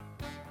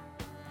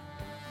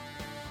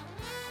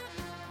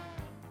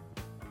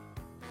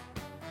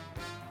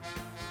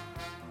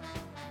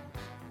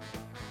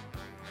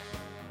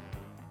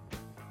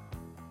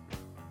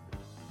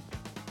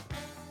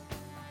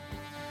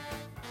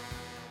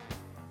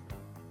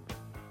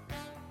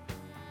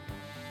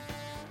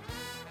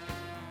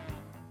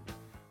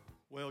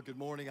Well, good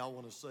morning. I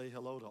want to say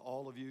hello to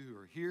all of you who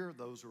are here,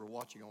 those who are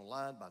watching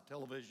online by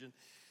television,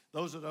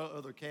 those at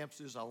other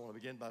campuses. I want to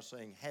begin by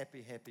saying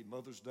happy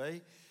Mother's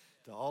Day.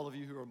 To all of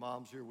you who are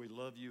moms here, we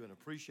love you and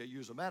appreciate you.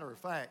 As a matter of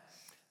fact,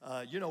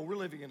 we're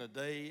living in a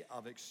day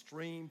of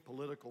extreme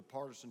political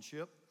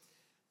partisanship.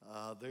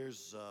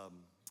 There's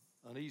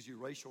uneasy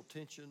racial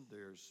tension.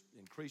 There's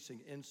increasing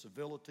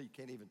incivility. You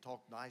can't even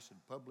talk nice in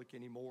public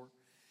anymore.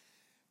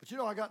 But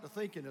I got to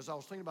thinking as I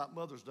was thinking about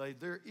Mother's Day,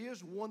 there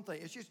is one thing.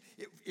 It's just,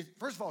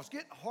 first of all, it's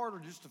getting harder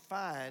just to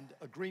find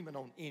agreement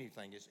on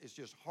anything. It's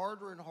just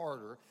harder and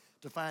harder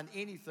to find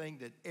anything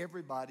that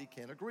everybody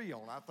can agree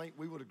on. I think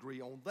we would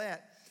agree on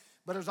that.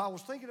 But as I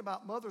was thinking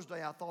about Mother's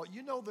Day, I thought,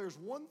 there's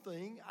one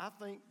thing I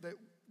think that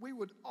we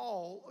would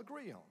all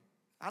agree on.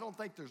 I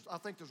think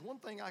there's one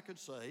thing I could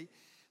say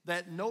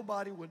that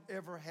nobody would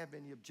ever have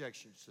any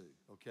objections to,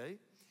 okay?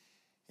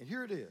 And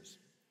here it is.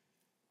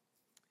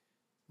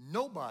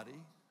 Nobody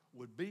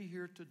would be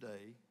here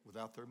today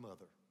without their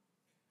mother.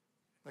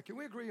 Now, can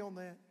we agree on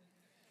that?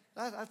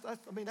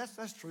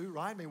 That's true,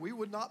 right? We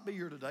would not be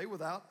here today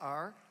without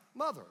our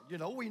mother.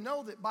 We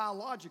know that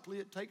biologically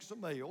it takes a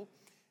male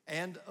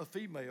and a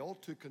female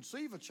to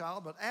conceive a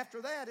child, but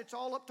after that, it's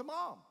all up to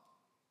mom.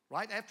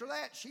 Right after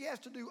that, she has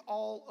to do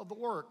all of the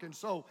work. And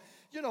so,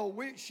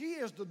 she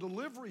is the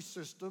delivery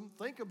system,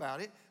 think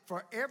about it,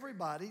 for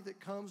everybody that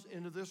comes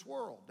into this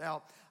world.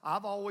 Now,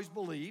 I've always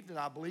believed, and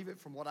I believe it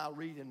from what I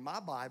read in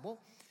my Bible,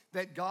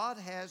 that God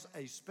has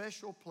a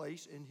special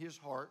place in his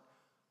heart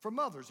for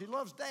mothers. He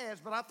loves dads,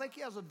 but I think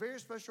he has a very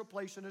special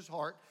place in his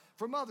heart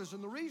for mothers.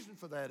 And the reason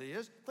for that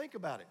is, think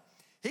about it.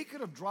 He could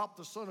have dropped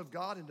the Son of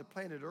God into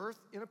planet Earth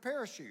in a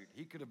parachute.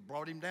 He could have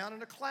brought him down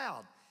in a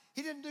cloud.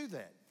 He didn't do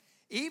that.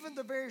 Even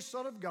the very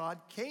Son of God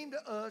came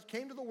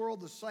to the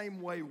world the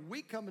same way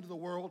we come into the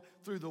world,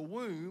 through the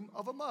womb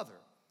of a mother.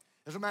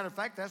 As a matter of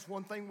fact, that's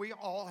one thing we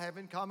all have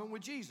in common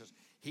with Jesus.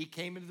 He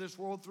came into this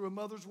world through a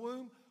mother's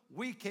womb.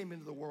 We came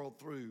into the world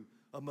through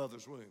a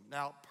mother's womb.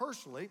 Now,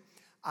 personally,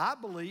 I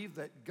believe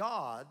that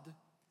God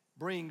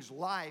brings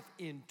life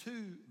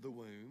into the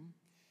womb,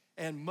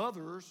 and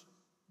mothers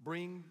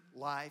bring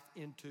life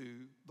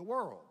into the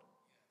world.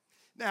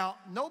 Now,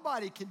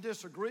 nobody can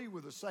disagree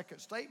with the second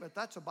statement.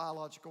 That's a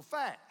biological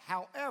fact.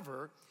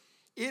 However,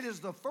 it is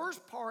the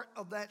first part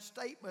of that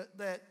statement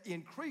that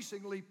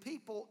increasingly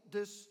people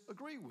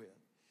disagree with.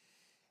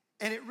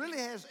 And it really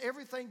has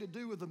everything to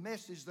do with the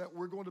message that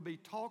we're going to be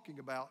talking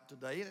about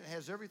today. And it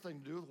has everything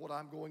to do with what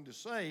I'm going to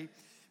say.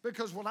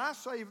 Because when I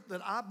say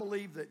that I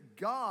believe that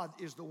God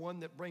is the one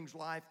that brings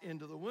life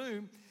into the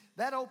womb,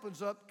 that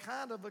opens up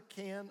kind of a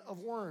can of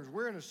worms.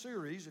 We're in a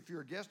series, if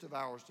you're a guest of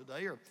ours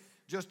today or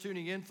just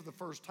tuning in for the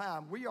first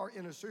time, we are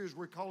in a series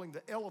we're calling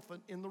The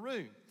Elephant in the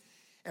Room.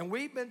 And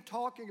we've been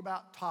talking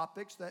about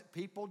topics that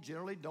people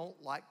generally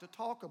don't like to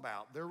talk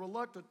about. They're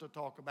reluctant to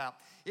talk about.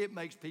 It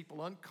makes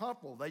people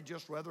uncomfortable. They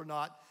just rather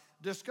not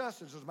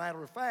discuss it. As a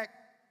matter of fact,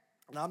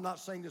 and I'm not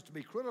saying this to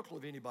be critical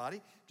of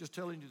anybody, just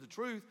telling you the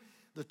truth,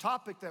 the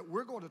topic that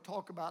we're going to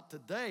talk about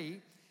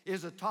today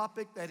is a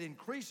topic that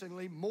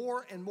increasingly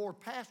more and more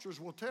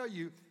pastors will tell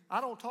you, I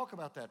don't talk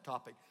about that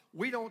topic.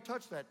 We don't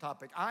touch that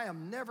topic. I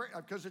am never,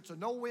 because it's a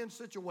no-win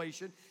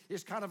situation.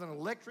 It's kind of an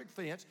electric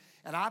fence.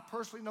 And I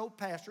personally know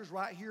pastors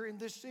right here in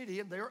this city,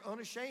 and they're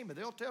unashamed.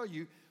 They'll tell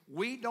you,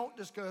 we don't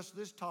discuss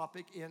this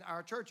topic in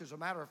our church. As a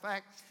matter of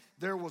fact,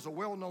 there was a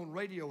well-known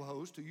radio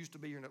host who used to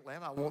be here in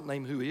Atlanta. I won't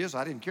name who he is.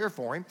 I didn't care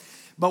for him.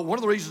 But one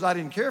of the reasons I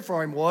didn't care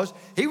for him was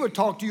he would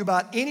talk to you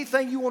about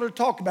anything you wanted to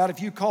talk about if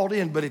you called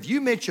in. But if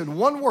you mentioned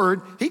one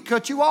word, he'd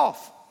cut you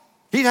off.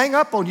 He'd hang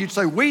up on you and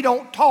say, we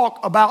don't talk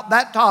about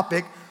that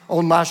topic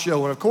on my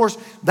show. And of course,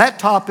 that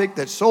topic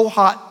that's so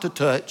hot to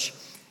touch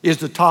is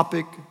the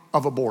topic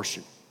of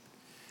abortion.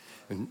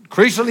 And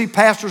increasingly,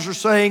 pastors are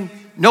saying,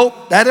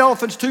 nope, that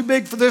elephant's too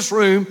big for this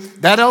room.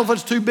 That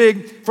elephant's too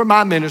big for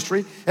my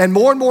ministry. And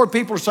more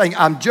people are saying,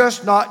 I'm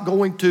just not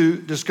going to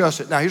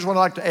discuss it. Now, here's what I'd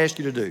like to ask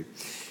you to do.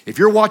 If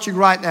you're watching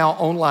right now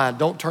online,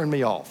 don't turn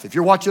me off. If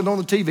you're watching on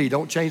the TV,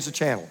 don't change the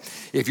channel.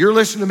 If you're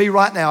listening to me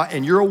right now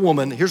and you're a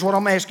woman, here's what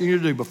I'm asking you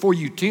to do. Before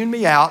you tune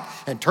me out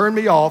and turn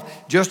me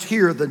off, just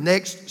hear the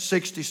next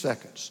 60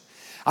 seconds.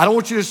 I don't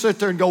want you to sit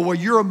there and go, well,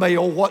 you're a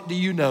male, what do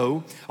you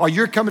know? Or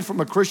you're coming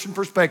from a Christian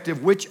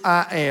perspective, which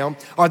I am.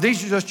 Or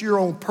these are just your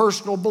own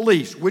personal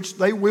beliefs, which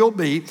they will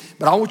be.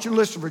 But I want you to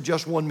listen for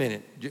just 1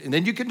 minute. And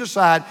then you can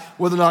decide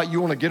whether or not you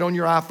want to get on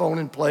your iPhone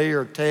and play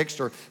or text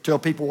or tell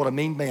people what a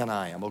mean man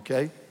I am,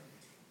 okay?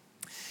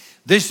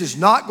 This is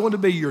not going to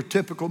be your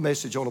typical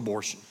message on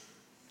abortion.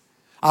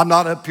 I'm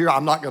not up here.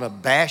 I'm not going to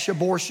bash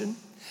abortion.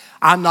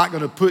 I'm not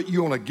going to put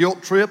you on a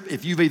guilt trip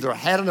if you've either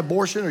had an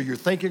abortion or you're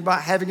thinking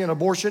about having an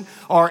abortion,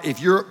 or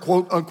if you're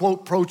quote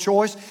unquote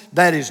pro-choice.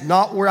 That is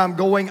not where I'm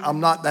going.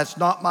 That's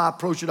not my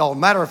approach at all.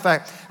 Matter of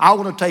fact, I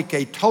want to take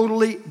a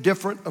totally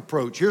different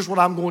approach. Here's what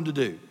I'm going to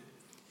do.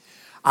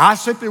 I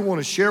simply want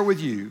to share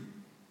with you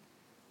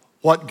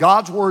what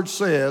God's word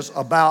says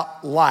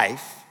about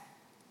life,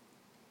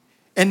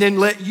 and then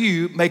let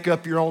you make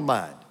up your own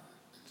mind.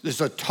 It's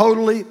a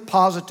totally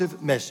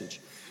positive message.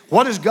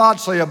 What does God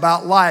say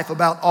about life,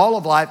 about all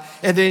of life?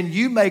 And then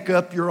you make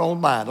up your own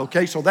mind,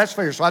 okay? So that's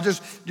fair. So I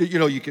just,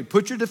 you can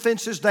put your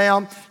defenses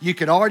down. You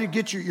can already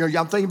get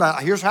I'm thinking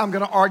about, here's how I'm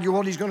going to argue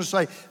what he's going to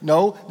say.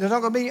 No, there's not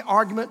going to be any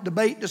argument,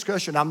 debate,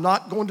 discussion. I'm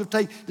not going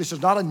to this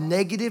is not a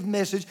negative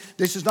message.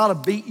 This is not a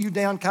beat you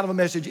down kind of a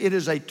message. It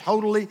is a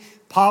totally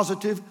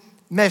positive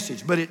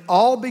message. But it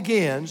all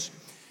begins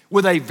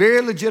with a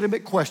very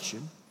legitimate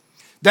question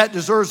that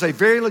deserves a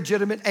very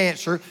legitimate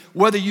answer,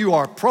 whether you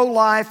are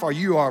pro-life or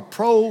you are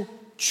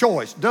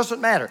pro-choice. Doesn't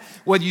matter.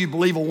 Whether you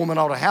believe a woman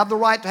ought to have the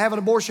right to have an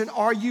abortion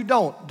or you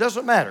don't.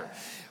 Doesn't matter.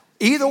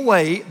 Either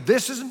way,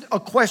 this isn't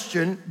a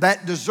question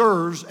that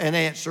deserves an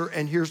answer,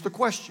 and here's the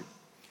question.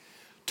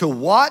 To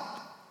what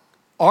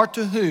or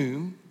to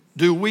whom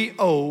do we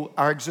owe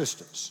our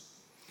existence?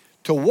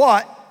 To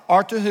what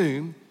or to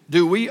whom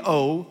do we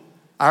owe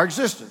our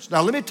existence?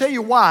 Now, let me tell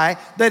you why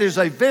that is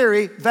a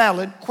very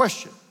valid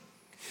question.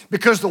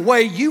 Because the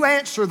way you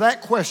answer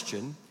that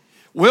question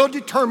will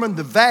determine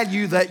the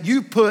value that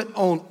you put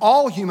on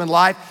all human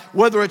life,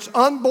 whether it's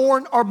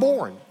unborn or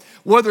born,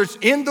 whether it's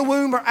in the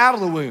womb or out of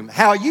the womb.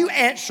 How you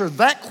answer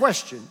that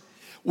question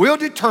will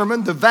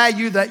determine the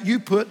value that you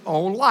put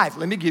on life.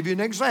 Let me give you an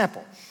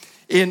example.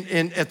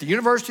 At the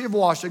University of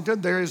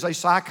Washington, there is a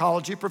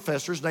psychology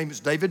professor. His name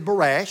is David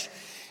Barash,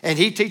 and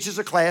he teaches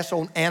a class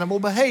on animal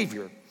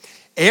behavior.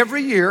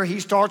 Every year, he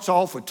starts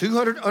off with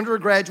 200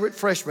 undergraduate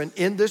freshmen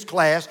in this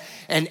class,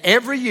 and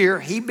every year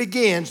he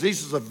begins,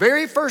 this is the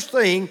very first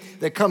thing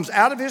that comes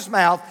out of his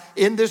mouth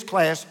in this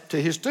class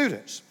to his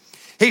students.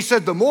 He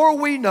said, the more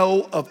we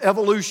know of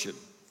evolution,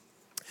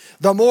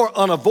 the more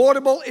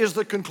unavoidable is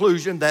the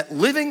conclusion that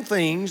living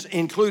things,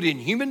 including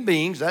human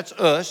beings, that's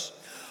us,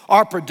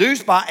 are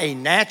produced by a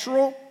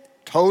natural,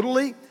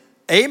 totally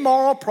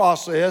amoral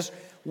process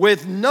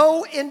with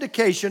no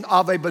indication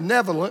of a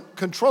benevolent,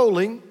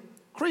 controlling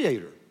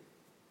Creator.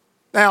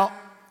 Now,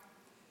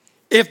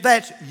 if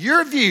that's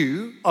your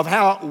view of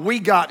how we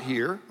got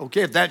here,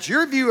 okay, if that's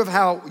your view of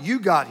how you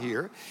got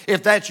here,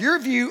 if that's your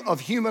view of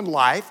human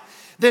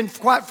life, then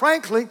quite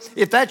frankly,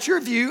 if that's your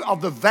view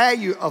of the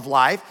value of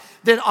life,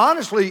 then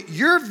honestly,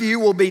 your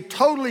view will be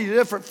totally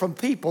different from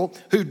people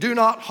who do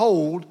not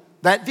hold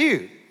that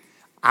view.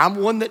 I'm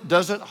one that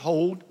doesn't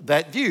hold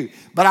that view.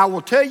 But I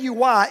will tell you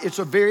why it's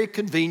a very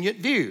convenient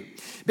view.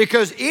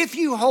 Because if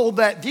you hold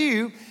that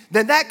view,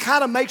 then that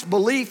kind of makes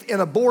belief in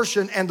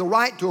abortion and the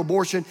right to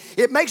abortion,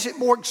 it makes it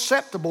more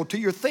acceptable to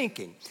your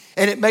thinking.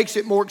 And it makes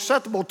it more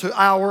acceptable to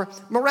our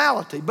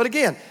morality. But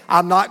again,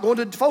 I'm not going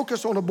to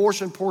focus on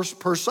abortion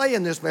per se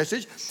in this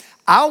message.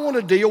 I want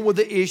to deal with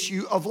the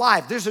issue of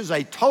life. This is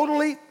a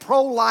totally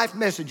pro-life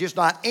message. It's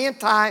not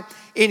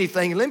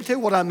anti-anything. And let me tell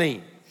you what I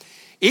mean.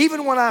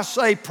 Even when I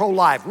say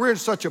pro-life, we're in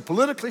such a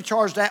politically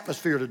charged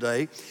atmosphere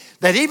today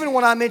that even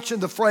when I mention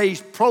the phrase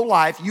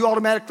pro-life, you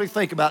automatically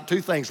think about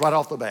two things right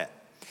off the bat.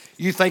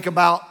 You think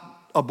about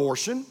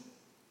abortion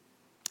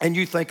and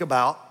you think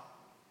about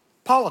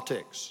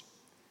politics.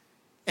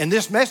 And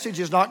this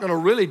message is not going to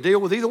really deal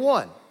with either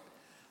one.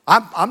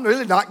 I'm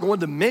really not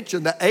going to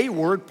mention the A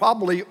word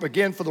probably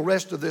again for the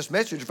rest of this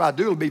message. If I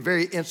do, it'll be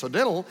very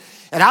incidental.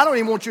 And I don't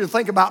even want you to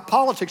think about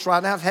politics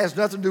right now. It has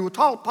nothing to do with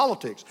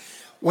politics.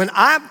 When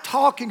I'm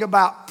talking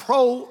about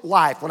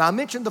pro-life, when I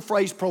mention the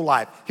phrase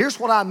pro-life, here's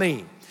what I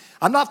mean.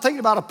 I'm not thinking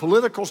about a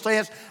political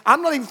stance.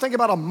 I'm not even thinking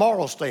about a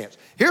moral stance.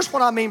 Here's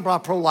what I mean by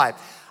pro-life.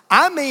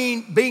 I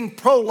mean being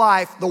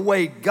pro-life the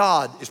way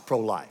God is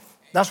pro-life.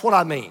 That's what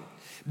I mean.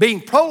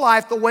 Being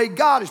pro-life the way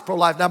God is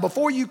pro-life. Now,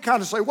 before you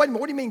kind of say, wait a minute,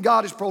 what do you mean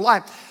God is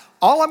pro-life?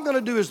 All I'm going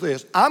to do is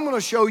this. I'm going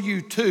to show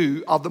you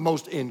two of the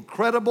most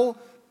incredible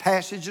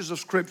passages of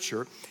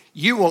Scripture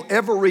you will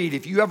ever read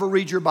if you ever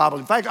read your Bible.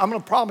 In fact, I'm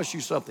going to promise you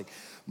something.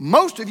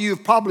 Most of you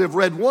probably have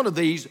read one of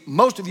these.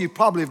 Most of you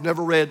probably have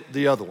never read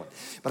the other one.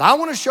 But I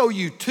want to show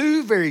you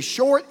two very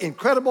short,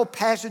 incredible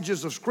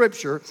passages of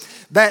Scripture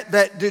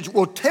that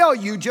will tell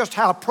you just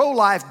how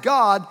pro-life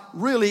God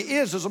really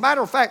is. As a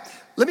matter of fact,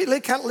 let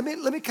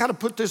me kind of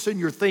put this in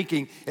your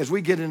thinking as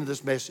we get into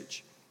this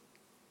message.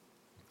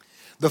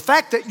 The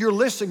fact that you're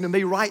listening to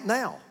me right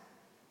now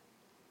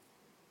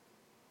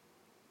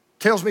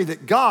tells me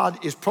that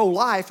God is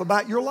pro-life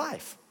about your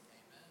life.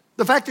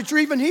 The fact that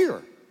you're even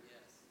here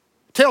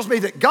tells me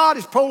that God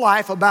is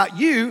pro-life about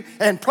you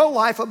and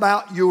pro-life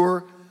about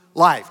your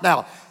life.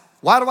 Now,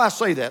 why do I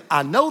say that?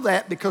 I know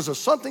that because of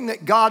something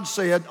that God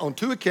said on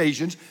two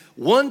occasions,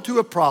 one to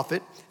a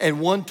prophet and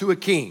one to a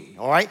king,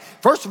 all right?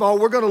 First of all,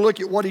 we're going to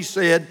look at what he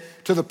said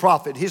to the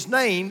prophet. His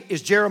name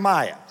is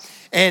Jeremiah.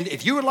 And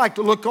if you would like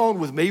to look on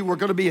with me, we're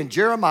going to be in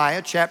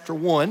Jeremiah chapter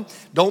 1.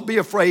 Don't be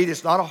afraid.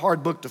 It's not a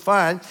hard book to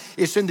find.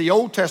 It's in the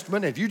Old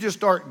Testament. If you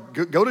just go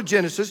to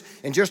Genesis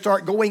and just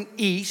start going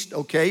east,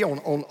 okay,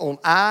 on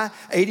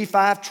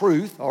I-85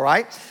 Truth, all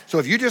right? So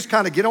if you just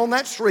kind of get on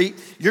that street,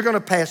 you're going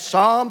to pass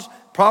Psalms,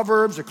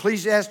 Proverbs,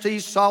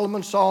 Ecclesiastes,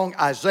 Solomon's Song,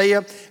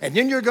 Isaiah, and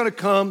then you're going to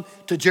come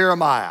to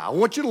Jeremiah. I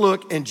want you to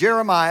look in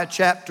Jeremiah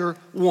chapter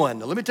 1.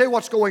 Now, let me tell you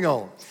what's going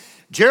on.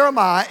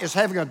 Jeremiah is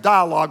having a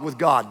dialogue with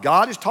God.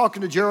 God is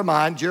talking to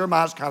Jeremiah, and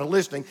Jeremiah's kind of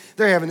listening.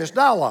 They're having this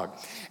dialogue.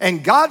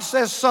 And God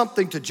says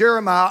something to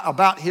Jeremiah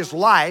about his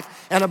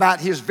life and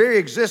about his very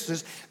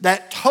existence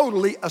that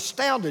totally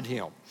astounded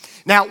him.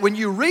 Now, when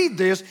you read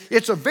this,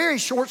 it's a very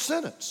short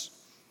sentence.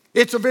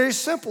 It's a very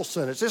simple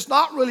sentence. It's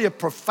not really a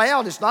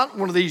profound, it's not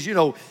one of these,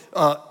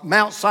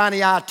 Mount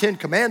Sinai 10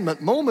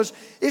 Commandment moments.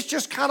 It's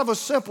just kind of a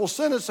simple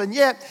sentence, and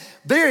yet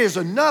there is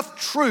enough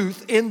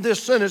truth in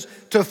this sentence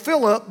to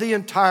fill up the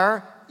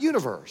entire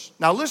universe.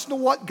 Now listen to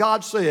what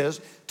God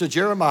says to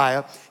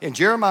Jeremiah in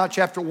Jeremiah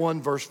chapter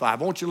 1, verse 5.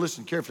 I want you to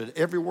listen carefully to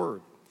every word,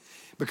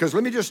 because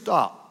let me just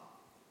stop.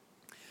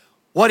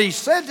 What he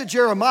said to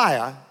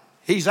Jeremiah,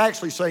 he's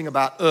actually saying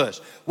about us.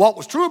 What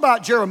was true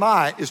about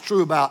Jeremiah is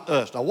true about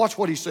us. Now watch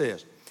what he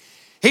says.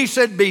 He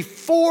said,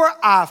 before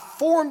I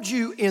formed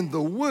you in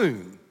the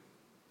womb,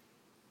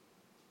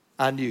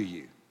 I knew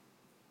you.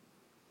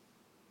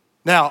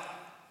 Now,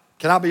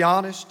 can I be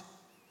honest?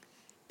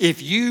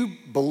 If you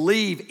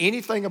believe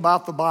anything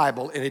about the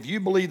Bible, and if you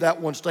believe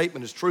that one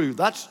statement is true,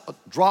 that's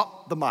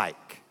drop the mic.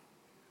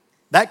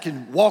 That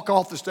can walk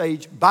off the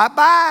stage,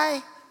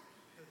 bye-bye.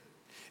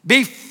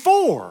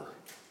 Before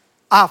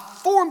I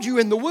formed you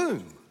in the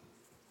womb,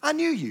 I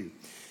knew you.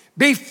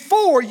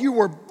 Before you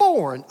were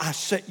born, I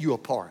set you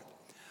apart.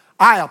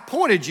 I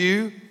appointed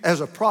you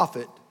as a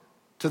prophet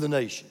to the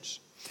nations.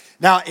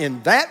 Now,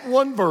 in that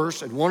one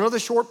verse and one other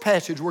short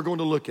passage we're going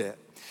to look at,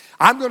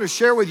 I'm going to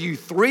share with you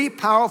three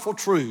powerful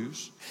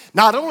truths,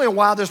 not only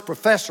why this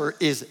professor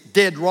is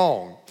dead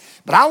wrong,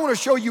 but I want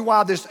to show you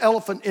why this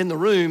elephant in the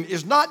room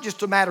is not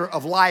just a matter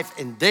of life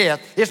and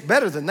death. It's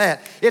better than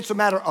that. It's a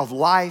matter of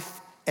life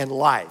and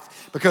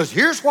life. Because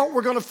here's what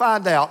we're going to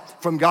find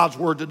out from God's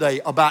word today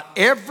about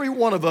every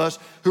one of us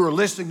who are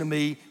listening to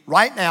me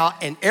right now,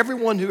 and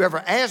everyone who ever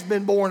has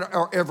been born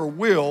or ever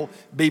will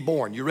be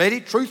born. You ready?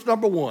 Truth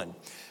number one.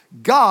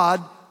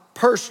 God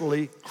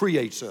personally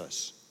creates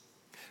us.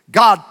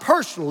 God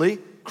personally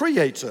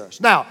creates us.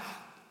 Now,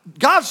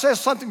 God says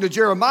something to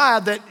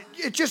Jeremiah that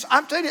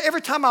I'm telling you,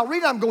 every time I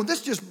read it, I'm going,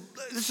 this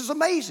is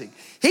amazing.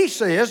 He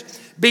says,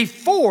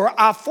 before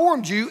I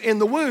formed you in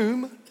the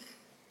womb,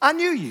 I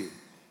knew you.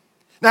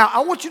 Now,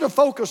 I want you to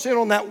focus in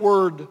on that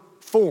word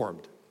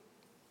formed.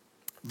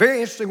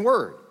 Very interesting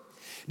word.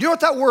 Do you know what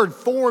that word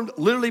formed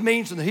literally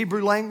means in the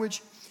Hebrew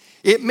language?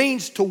 It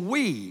means to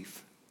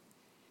weave.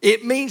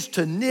 It means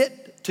to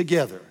knit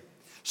together.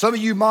 Some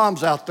of you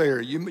moms out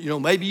there,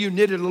 maybe you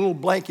knitted a little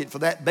blanket for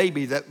that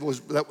baby that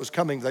was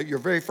coming, your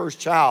very first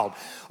child.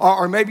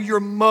 Or maybe your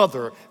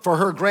mother, for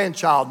her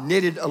grandchild,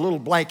 knitted a little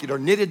blanket or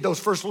knitted those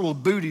first little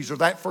booties or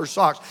that first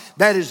socks.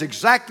 That is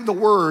exactly the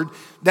word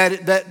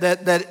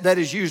that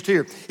is used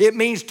here. It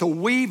means to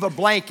weave a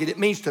blanket. It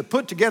means to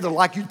put together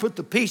like you put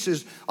the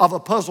pieces of a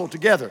puzzle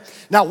together.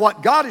 Now,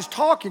 what God is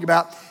talking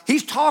about,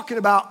 he's talking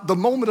about the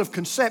moment of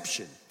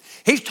conception.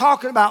 He's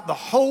talking about the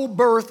whole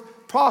birth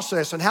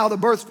process and how the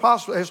birth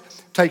process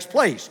takes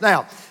place.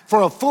 Now,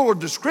 for a fuller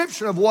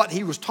description of what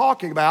he was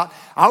talking about,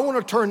 I want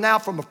to turn now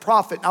from a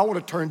prophet, I want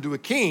to turn to a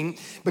king,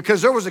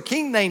 because there was a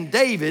king named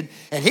David,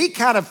 and he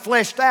kind of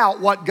fleshed out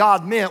what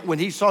God meant when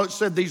he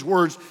said these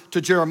words to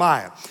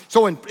Jeremiah.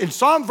 So in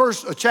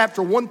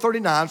chapter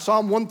 139,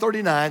 Psalm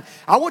 139,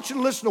 I want you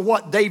to listen to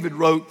what David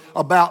wrote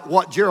about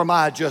what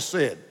Jeremiah just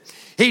said.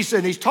 He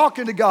said, he's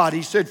talking to God,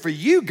 he said, for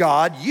you,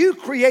 God, you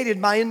created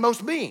my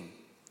inmost being.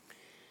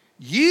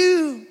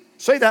 You,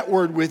 say that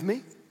word with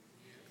me.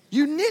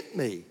 You knit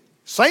me.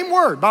 Same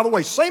word, by the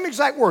way, same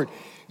exact word.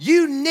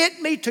 You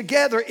knit me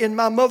together in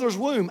my mother's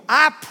womb.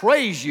 I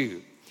praise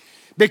you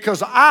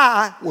because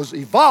I was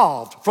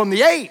evolved from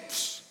the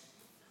apes.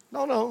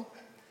 No.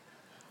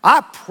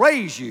 I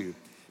praise you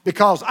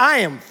because I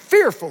am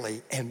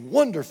fearfully and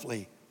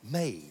wonderfully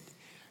made.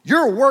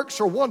 Your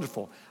works are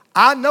wonderful.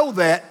 I know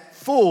that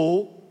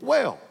full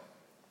well.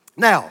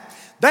 Now,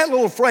 that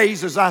little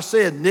phrase, as I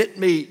said, knit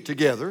me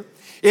together,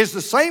 is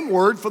the same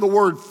word for the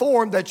word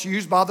formed that's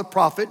used by the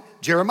prophet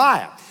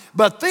Jeremiah.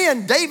 But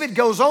then David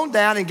goes on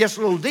down and gets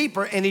a little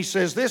deeper, and he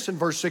says this in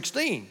verse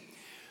 16.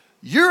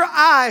 Your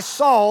eyes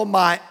saw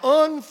my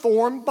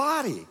unformed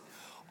body.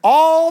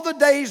 All the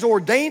days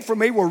ordained for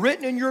me were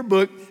written in your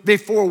book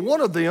before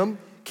one of them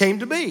came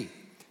to be.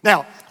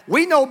 Now,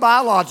 we know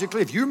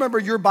biologically, if you remember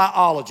your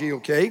biology,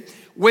 okay,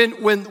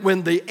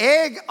 when the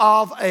egg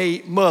of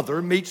a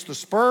mother meets the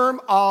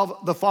sperm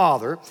of the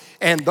father,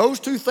 and those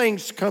two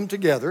things come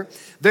together,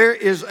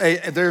 there's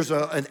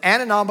an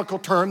anatomical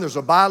term, there's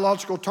a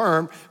biological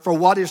term for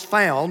what is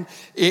found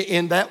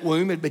in that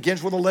womb. It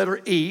begins with the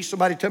letter E.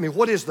 Somebody tell me,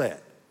 what is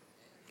that?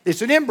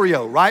 It's an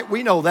embryo, right?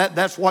 We know that.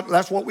 That's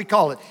what we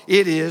call it.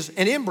 It is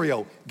an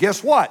embryo.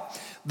 Guess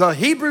what? The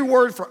Hebrew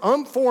word for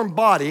unformed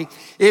body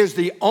is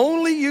the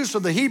only use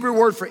of the Hebrew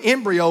word for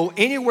embryo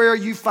anywhere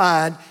you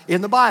find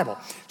in the Bible.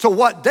 So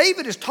what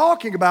David is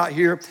talking about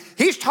here,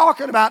 he's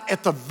talking about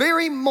at the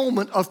very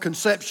moment of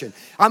conception.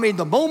 I mean,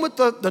 the moment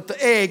that the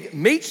egg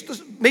meets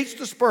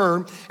the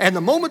sperm, and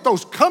the moment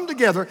those come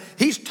together,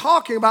 he's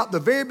talking about the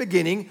very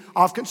beginning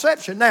of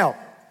conception. Now,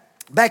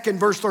 Back in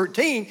verse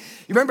 13, you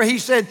remember he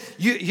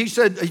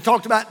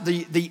talked about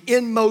the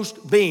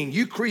inmost being.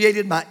 You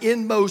created my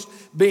inmost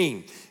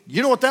being.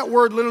 You know what that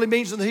word literally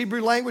means in the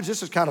Hebrew language?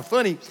 This is kind of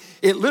funny.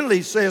 It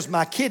literally says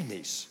my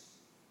kidneys.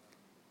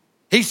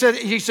 He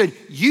said,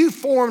 you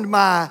formed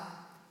my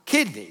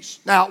kidneys.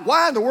 Now,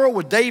 why in the world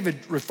would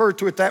David refer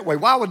to it that way?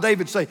 Why would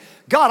David say,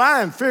 God,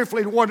 I am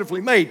fearfully and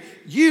wonderfully made.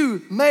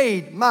 You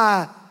made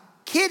my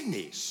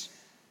kidneys.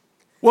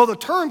 Well, the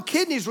term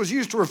kidneys was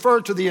used to refer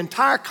to the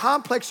entire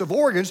complex of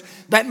organs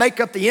that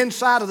make up the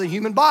inside of the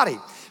human body.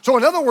 So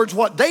in other words,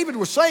 what David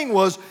was saying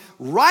was,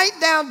 right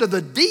down to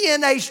the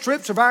DNA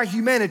strips of our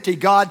humanity,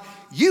 God,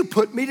 you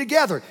put me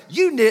together.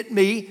 You knit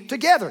me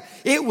together.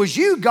 It was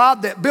you,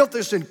 God, that built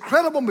this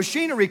incredible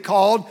machinery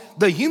called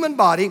the human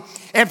body.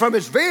 And from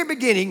its very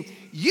beginning,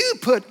 you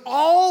put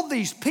all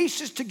these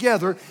pieces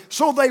together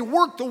so they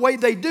work the way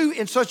they do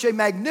in such a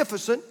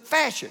magnificent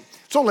fashion.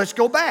 So let's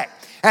go back.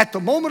 At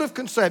the moment of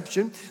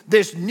conception,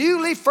 this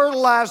newly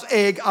fertilized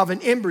egg of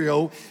an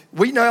embryo,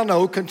 we now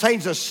know,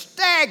 contains a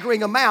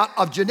staggering amount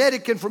of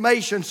genetic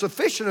information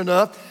sufficient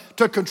enough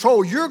to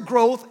control your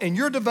growth and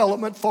your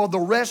development for the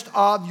rest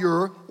of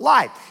your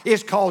life.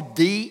 It's called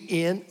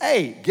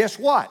DNA. Guess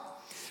what?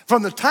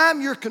 From the time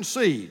you're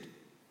conceived,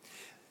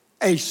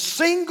 a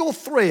single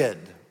thread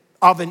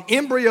of an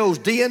embryo's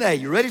DNA,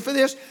 you ready for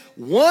this?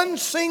 One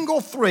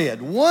single thread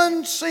of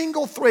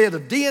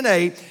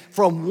DNA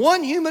from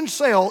one human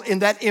cell in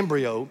that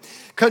embryo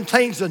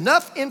contains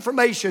enough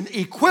information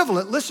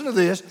equivalent, listen to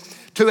this,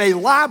 to a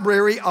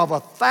library of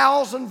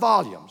 1,000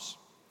 volumes.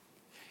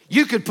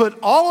 You could put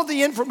all of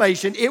the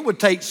information, it would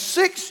take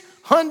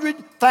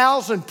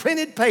 600,000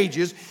 printed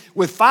pages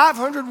with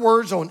 500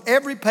 words on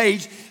every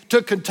page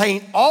to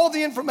contain all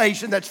the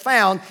information that's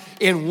found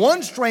in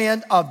one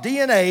strand of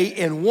DNA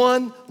in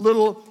one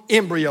little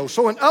embryo.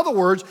 So in other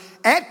words,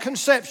 at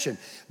conception,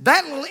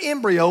 that little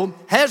embryo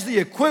has the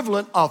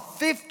equivalent of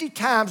 50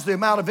 times the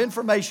amount of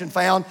information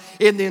found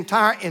in the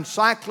entire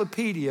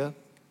Encyclopedia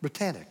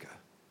Britannica.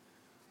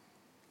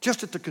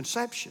 Just at the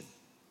conception.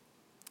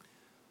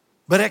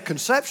 But at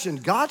conception,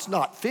 God's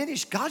not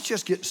finished. God's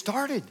just getting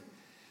started.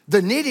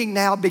 The knitting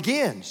now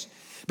begins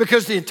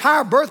because the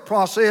entire birth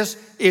process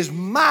is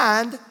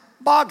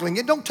mind-boggling.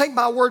 And don't take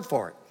my word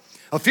for it.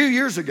 A few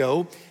years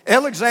ago,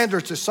 Alexander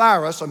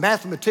Tsoukalos, a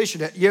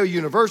mathematician at Yale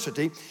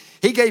University,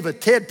 he gave a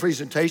TED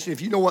presentation,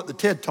 if you know what the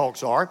TED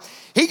Talks are.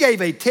 He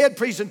gave a TED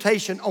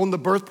presentation on the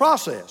birth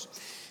process.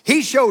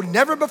 He showed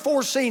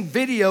never-before-seen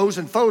videos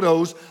and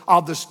photos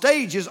of the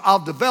stages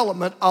of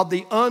development of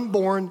the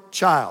unborn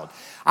child.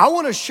 I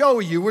want to show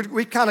you,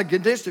 we kind of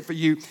condensed it for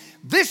you.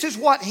 This is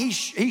what he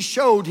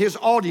showed his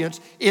audience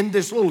in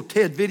this little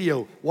TED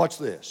video. Watch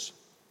this.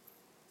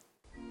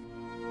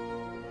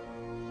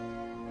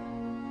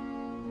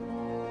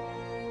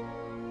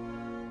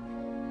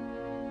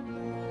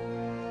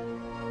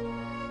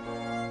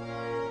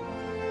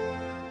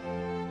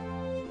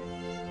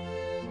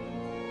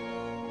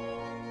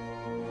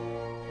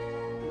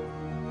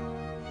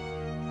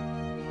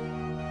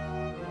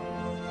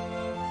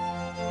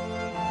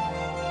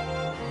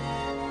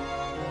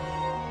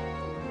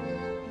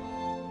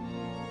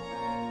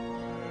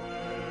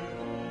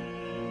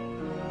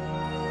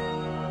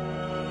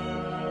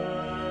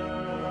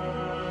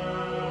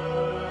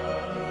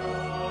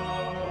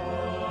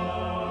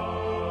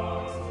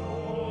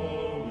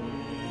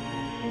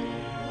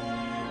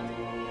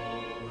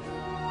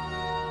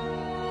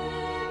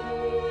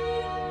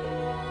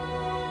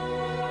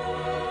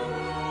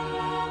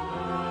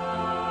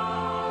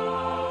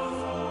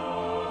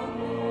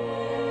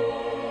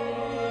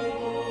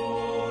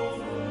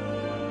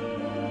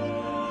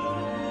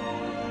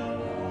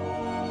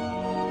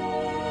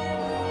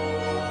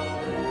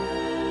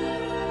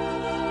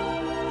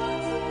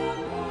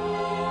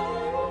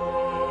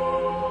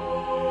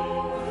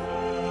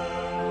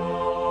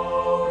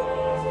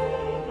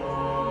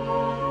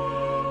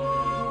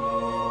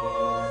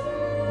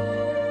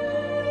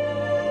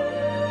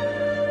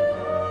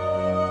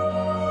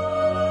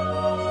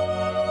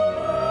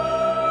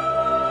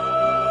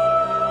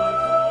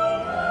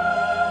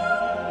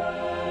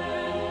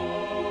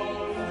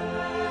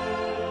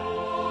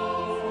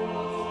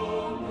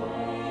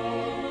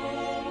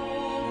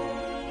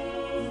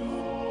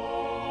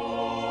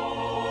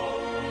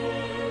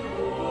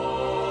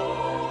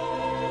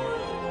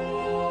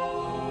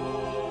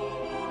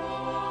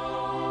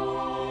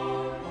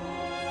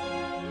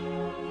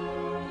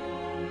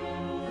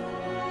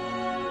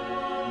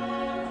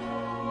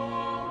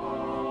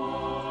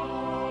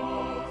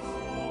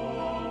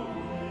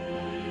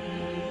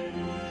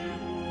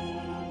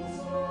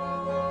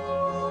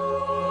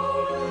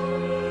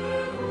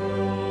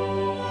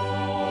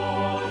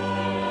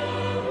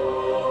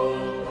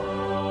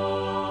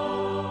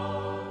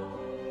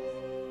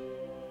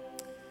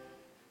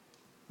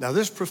 Now,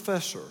 this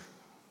professor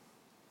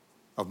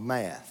of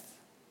math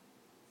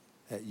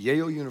at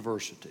Yale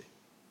University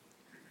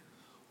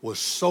was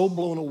so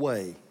blown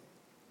away,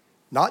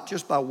 not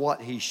just by what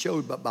he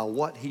showed, but by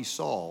what he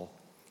saw.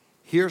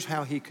 Here's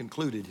how he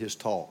concluded his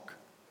talk.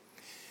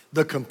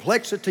 the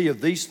complexity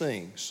of these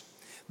things,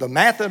 the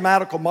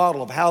mathematical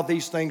model of how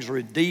these things are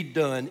indeed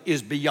done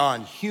is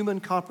beyond human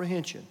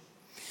comprehension.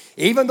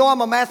 Even though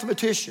I'm a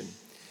mathematician,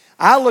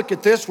 I look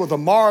at this with a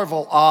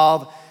marvel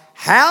of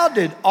how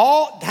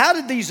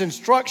did these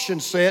instruction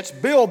sets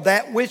build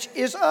that which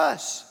is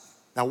us?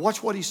 Now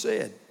watch what he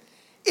said.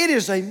 It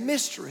is a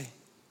mystery.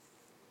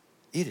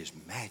 It is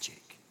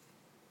magic.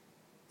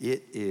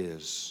 It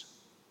is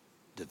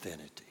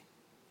divinity.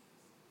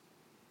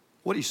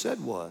 What he said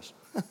was,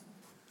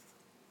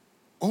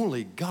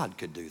 only God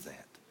could do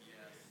that.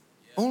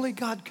 Only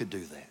God could do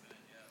that.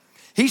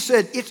 He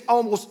said it's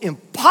almost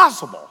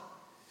impossible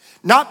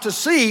not to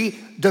see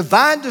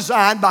divine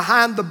design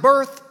behind the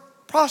birth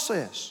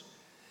process.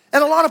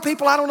 And a lot of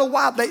people, I don't know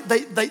why,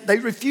 they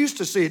refuse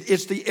to see it.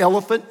 It's the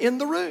elephant in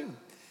the room.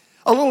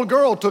 A little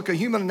girl took a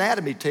human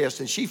anatomy test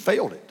and she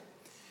failed it.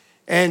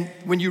 And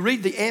when you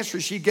read the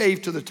answers she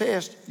gave to the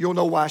test, you'll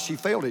know why she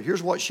failed it.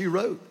 Here's what she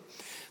wrote.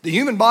 The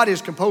human body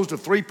is composed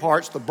of three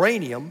parts: the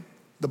brainium,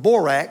 the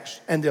borax,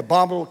 and the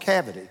abdominal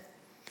cavity.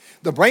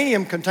 The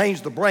brainium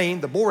contains the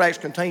brain, the borax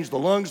contains the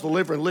lungs, the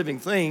liver, and living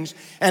things,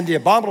 and the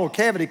abdominal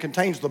cavity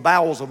contains the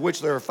bowels, of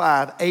which there are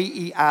 5,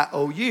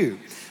 A-E-I-O-U.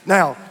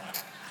 Now,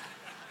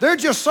 there are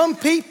just some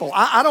people,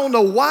 I don't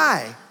know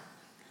why,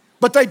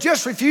 but they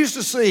just refuse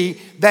to see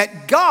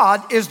that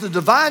God is the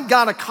divine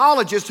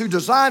gynecologist who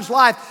designs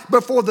life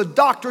before the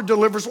doctor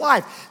delivers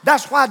life.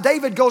 That's why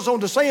David goes on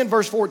to say in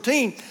verse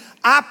 14,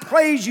 I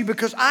praise you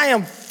because I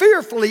am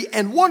fearfully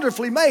and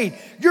wonderfully made.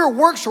 Your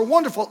works are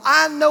wonderful.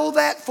 I know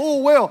that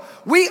full well.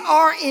 We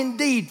are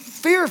indeed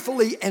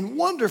fearfully and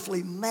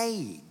wonderfully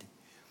made.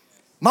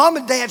 Mom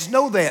and dads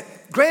know that.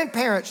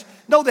 Grandparents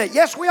know that.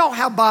 Yes, we all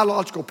have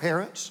biological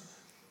parents.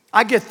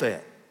 I get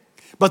that.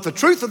 But the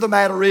truth of the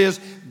matter is,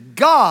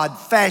 God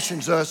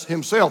fashions us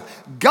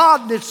himself.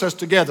 God knits us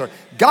together.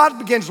 God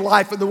begins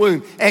life in the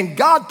womb, and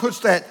God puts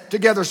that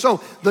together.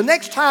 So the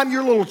next time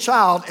your little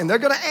child, and they're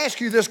going to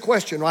ask you this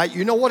question, right?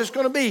 You know what it's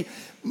going to be.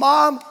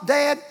 Mom,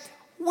 Dad,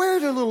 where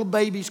do little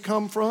babies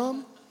come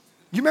from?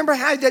 You remember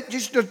how that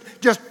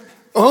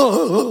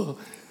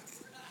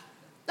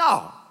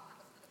no,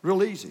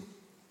 real easy.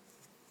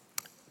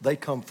 They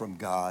come from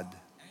God.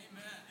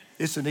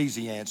 It's an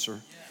easy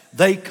answer.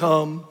 They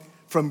come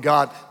from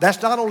God.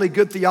 That's not only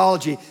good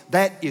theology,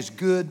 that is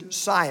good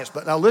science.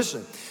 But now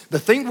listen, the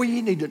thing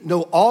we need to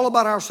know all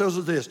about ourselves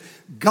is this: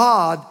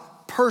 God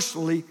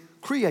personally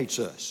creates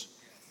us.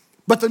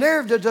 But the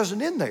narrative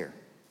doesn't end there,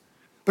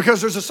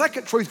 because there's a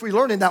second truth we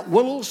learn in that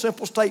one little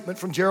simple statement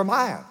from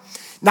Jeremiah.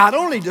 Not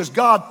only does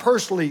God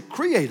personally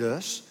create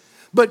us,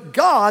 but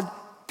God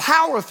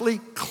powerfully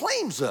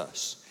claims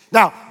us.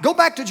 Now, go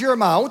back to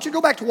Jeremiah. I want you to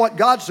go back to what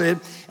God said,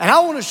 and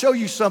I want to show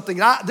you something.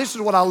 This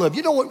is what I love.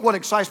 You know what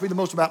excites me the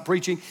most about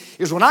preaching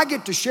is when I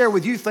get to share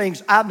with you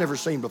things I've never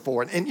seen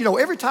before. And you know,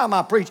 every time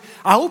I preach,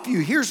 I hope you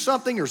hear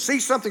something or see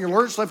something or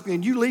learn something,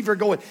 and you leave here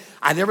going,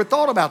 I never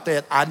thought about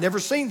that. I'd never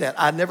seen that.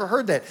 I'd never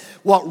heard that.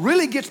 What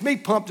really gets me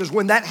pumped is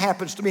when that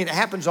happens to me, and it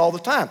happens all the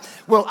time.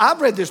 Well,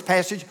 I've read this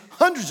passage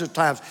hundreds of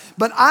times,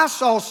 but I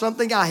saw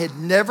something I had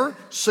never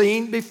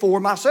seen before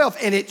myself,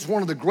 and it's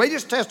one of the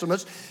greatest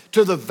testaments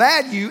to the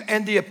value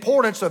and the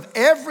importance of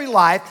every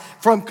life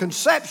from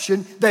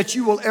conception that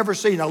you will ever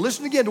see. Now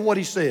listen again to what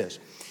he says.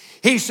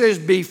 He says,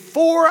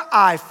 before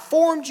I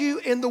formed you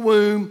in the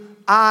womb,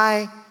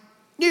 I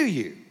knew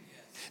you.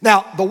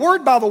 Now, the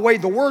word, by the way,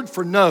 the word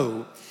for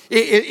know,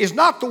 is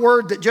not the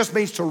word that just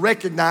means to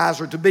recognize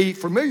or to be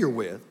familiar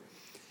with.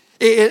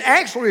 It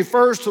actually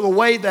refers to the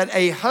way that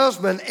a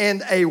husband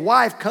and a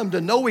wife come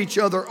to know each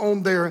other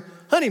on their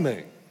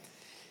honeymoon.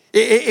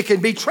 It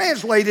can be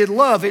translated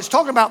love. It's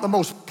talking about the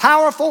most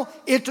powerful,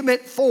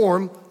 intimate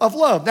form of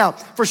love. Now,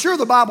 for sure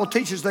the Bible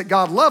teaches that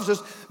God loves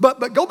us,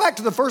 but go back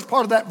to the first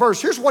part of that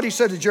verse. Here's what he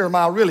said to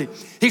Jeremiah, really.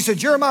 He said,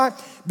 Jeremiah,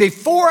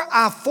 before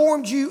I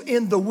formed you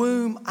in the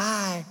womb,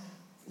 I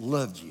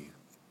loved you.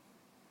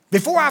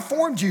 Before I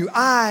formed you,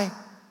 I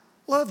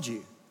loved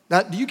you.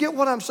 Now, do you get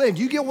what I'm saying?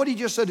 Do you get what he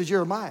just said to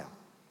Jeremiah?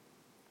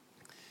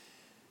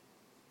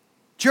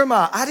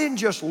 Jeremiah, I didn't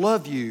just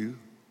love you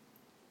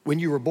when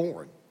you were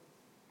born.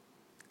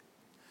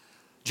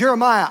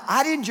 Jeremiah,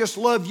 I didn't just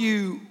love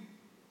you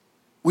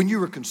when you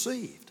were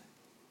conceived.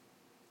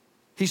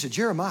 He said,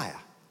 Jeremiah,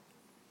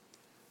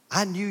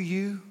 I knew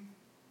you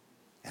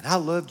and I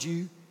loved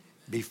you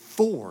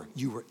before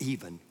you were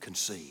even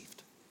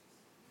conceived.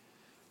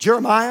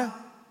 Jeremiah,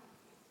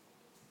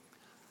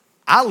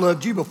 I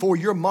loved you before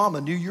your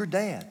mama knew your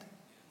dad.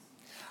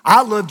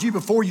 I loved you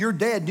before your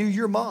dad knew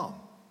your mom.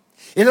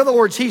 In other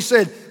words, he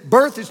said,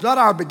 birth is not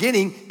our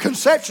beginning.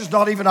 Conception is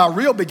not even our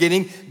real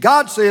beginning.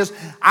 God says,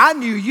 I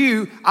knew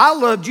you, I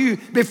loved you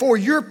before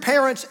your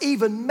parents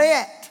even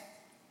met.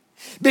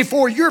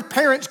 Before your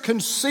parents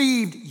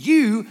conceived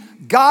you,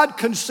 God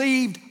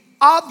conceived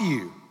of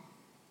you.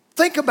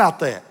 Think about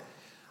that.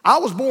 I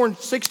was born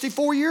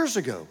 64 years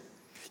ago.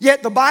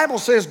 Yet the Bible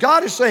says,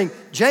 God is saying,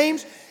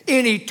 James,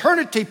 in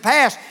eternity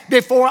past,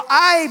 before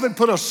I even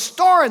put a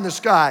star in the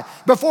sky,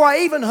 before I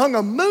even hung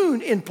a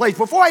moon in place,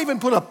 before I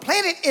even put a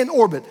planet in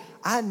orbit,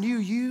 I knew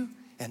you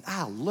and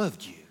I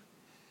loved you.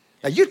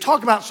 Now, you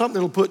talk about something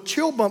that'll put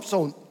chill bumps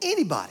on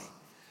anybody.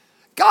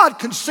 God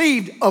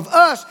conceived of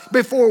us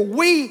before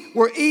we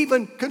were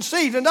even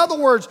conceived. In other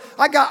words,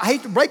 I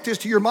hate to break this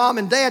to your mom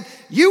and dad.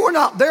 You were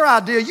not their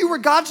idea. You were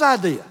God's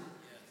idea.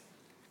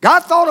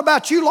 God thought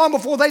about you long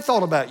before they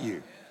thought about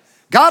you.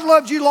 God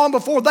loved you long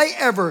before they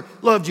ever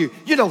loved you.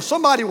 You know,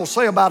 somebody will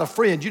say about a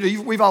friend,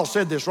 we've all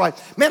said this, right?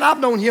 Man, I've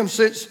known him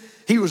since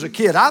he was a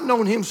kid. I've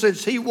known him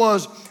since he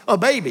was a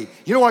baby.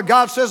 You know what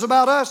God says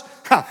about us?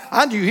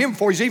 I knew him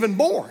before he's even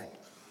born.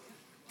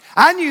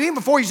 I knew him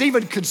before he's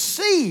even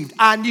conceived.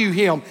 I knew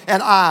him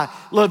and I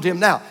loved him.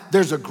 Now,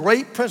 there's a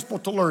great principle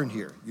to learn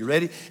here. You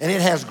ready? And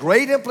it has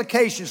great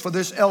implications for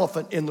this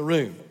elephant in the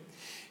room.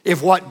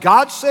 If what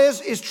God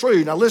says is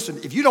true, now listen,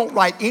 if you don't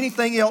write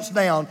anything else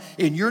down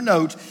in your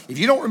notes, if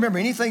you don't remember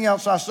anything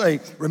else I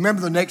say,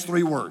 remember the next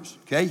 3 words,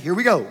 okay? Here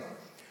we go.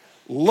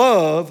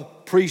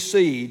 Love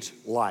precedes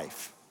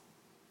life.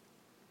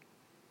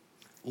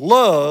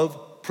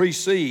 Love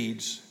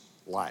precedes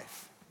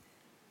life.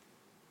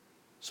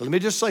 So let me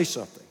just say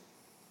something.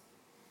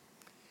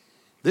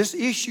 This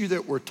issue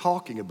that we're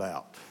talking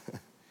about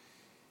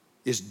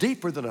is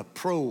deeper than a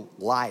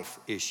pro-life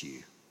issue.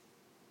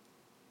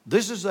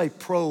 This is a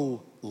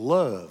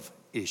pro-love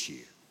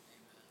issue.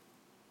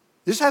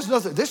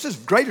 This is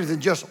greater than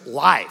just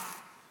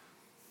life.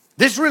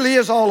 This really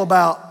is all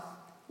about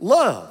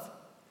love.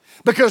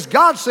 Because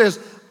God says,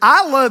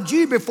 I loved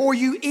you before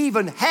you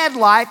even had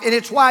life, and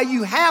it's why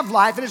you have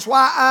life, and it's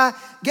why I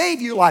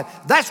gave you life.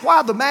 That's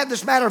why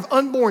this matter of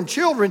unborn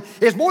children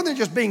is more than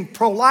just being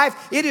pro-life,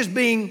 it is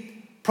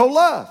being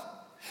pro-love.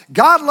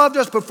 God loved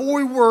us before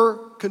we were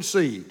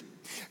conceived.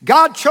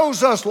 God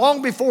chose us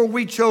long before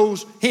we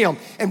chose him.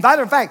 And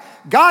matter of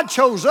fact, God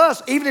chose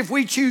us even if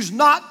we choose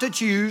not to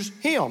choose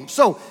him.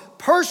 So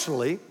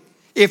personally,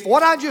 if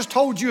what I just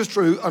told you is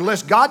true,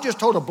 unless God just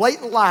told a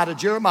blatant lie to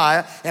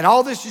Jeremiah and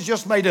all this is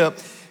just made up,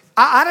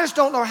 I just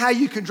don't know how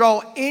you can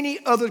draw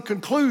any other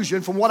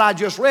conclusion from what I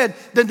just read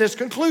than this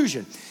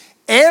conclusion.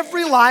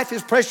 Every life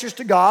is precious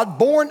to God,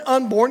 born,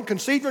 unborn,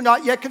 conceived, or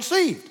not yet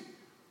conceived.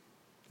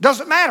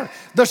 Doesn't matter.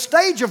 The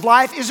stage of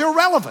life is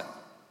irrelevant.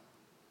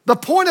 The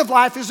point of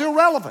life is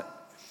irrelevant.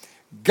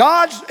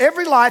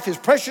 Every life is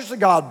precious to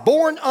God,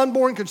 born,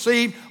 unborn,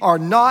 conceived, or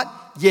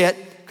not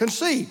yet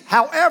conceived.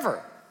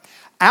 However,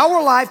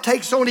 our life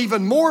takes on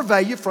even more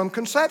value from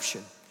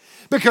conception.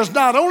 Because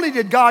not only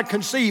did God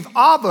conceive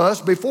of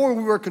us before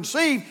we were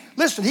conceived,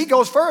 listen, he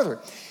goes further.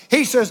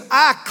 He says,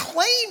 I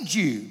claimed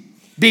you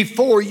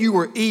before you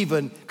were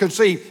even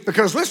conceived.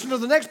 Because listen to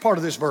the next part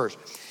of this verse.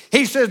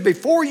 He says,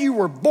 before you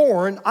were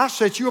born, I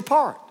set you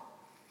apart.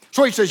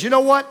 So he says, you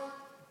know what?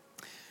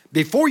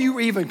 Before you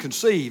were even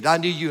conceived, I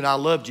knew you and I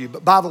loved you.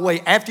 But by the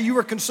way, after you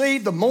were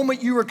conceived, the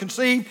moment you were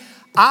conceived,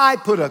 I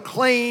put a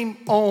claim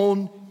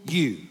on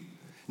you.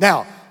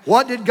 Now,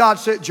 what did God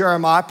set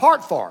Jeremiah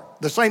apart for?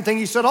 The same thing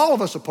he set all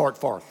of us apart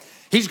for.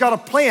 He's got a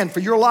plan for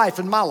your life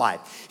and my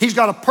life. He's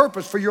got a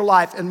purpose for your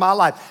life and my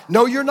life.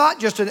 No, you're not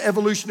just an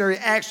evolutionary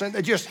accident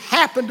that just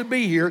happened to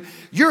be here.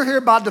 You're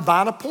here by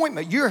divine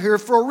appointment. You're here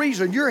for a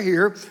reason. You're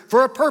here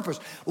for a purpose.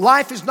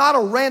 Life is not a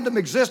random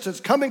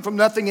existence coming from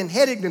nothing and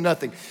heading to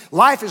nothing.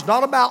 Life is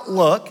not about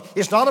luck.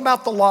 It's not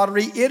about the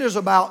lottery. It is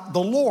about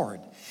the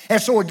Lord.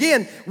 And so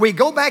again, we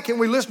go back and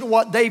we listen to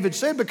what David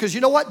said because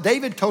you know what?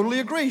 David totally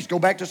agrees. Go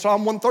back to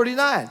Psalm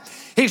 139.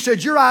 He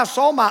said, your eyes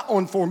saw my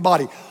unformed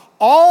body.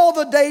 All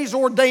the days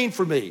ordained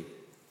for me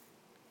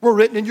were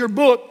written in your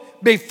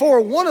book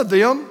before one of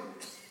them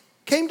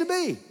came to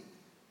be.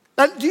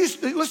 Now,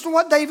 listen to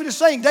what David is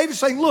saying. David is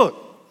saying, look,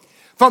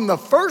 from the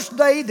first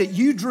day that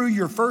you drew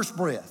your first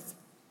breath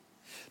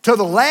to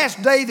the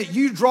last day that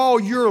you draw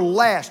your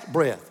last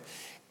breath,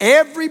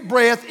 every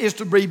breath is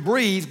to be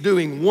breathed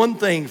doing one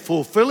thing,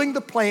 fulfilling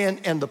the plan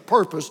and the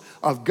purpose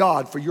of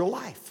God for your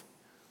life.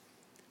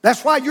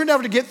 That's why you're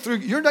never to get through,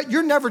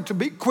 you're never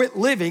to quit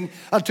living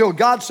until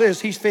God says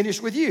he's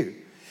finished with you.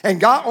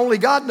 And only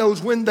God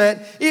knows when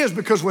that is,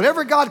 because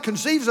whenever God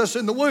conceives us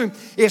in the womb,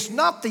 it's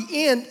not the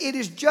end, it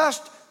is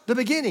just the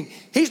beginning.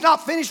 He's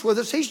not finished with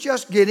us, he's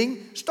just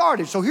getting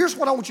started. So here's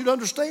what I want you to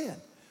understand.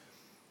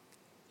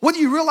 Whether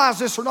you realize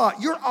this or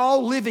not, you're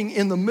all living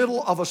in the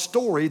middle of a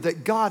story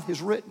that God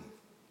has written.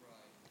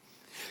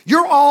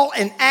 You're all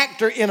an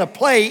actor in a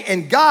play,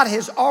 and God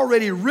has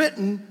already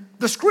written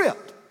the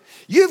script.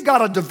 You've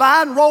got a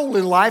divine role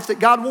in life that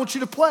God wants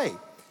you to play.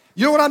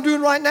 You know what I'm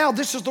doing right now?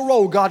 This is the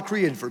role God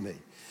created for me.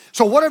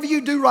 So whatever you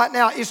do right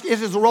now, it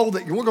is the role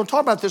that, we're going to talk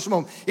about this in a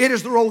moment, it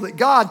is the role that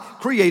God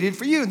created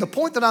for you. And the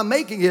point that I'm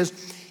making is,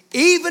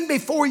 even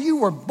before you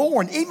were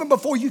born, even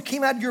before you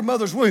came out of your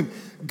mother's womb,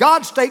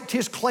 God staked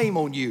his claim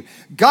on you.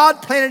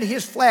 God planted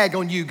his flag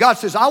on you. God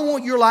says, I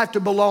want your life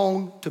to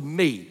belong to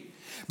me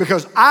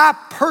because I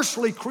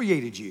personally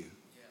created you.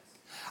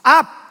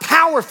 I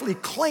powerfully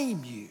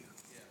claim you.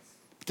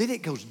 But then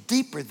it goes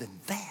deeper than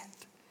that.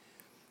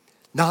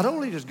 Not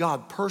only does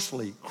God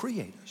personally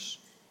create us,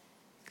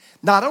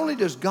 not only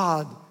does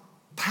God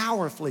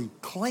powerfully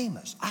claim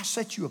us, I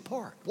set you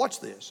apart. Watch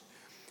this.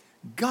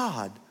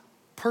 God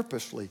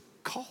purposely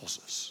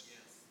calls us.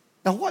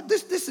 Now what,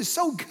 this is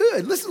so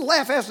good. Listen to the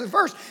laugh after the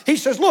verse. He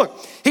says, look,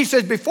 he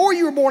says, before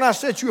you were born, I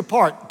set you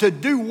apart to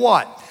do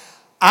what?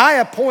 I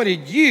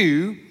appointed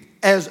you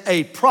as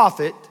a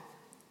prophet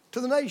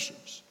to the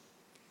nations.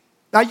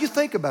 Now you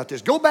think about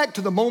this. Go back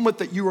to the moment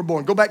that you were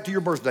born. Go back to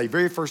your birthday,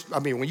 very first,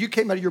 when you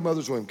came out of your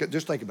mother's womb,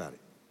 just think about it.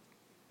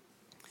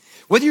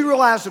 Whether you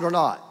realize it or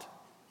not,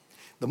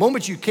 the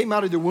moment you came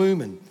out of the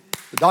womb and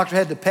the doctor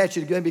had to pat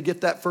you to maybe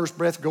get that first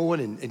breath going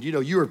and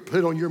you were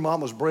put on your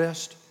mama's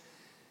breast,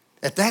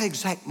 at that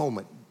exact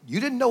moment, you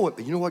didn't know it,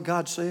 but you know what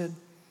God said?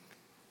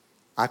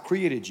 I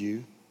created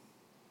you,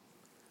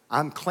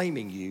 I'm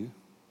claiming you,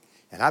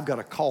 and I've got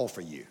a call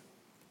for you.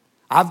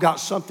 I've got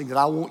something that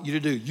I want you to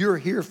do. You're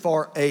here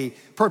for a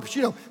purpose.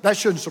 That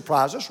shouldn't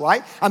surprise us,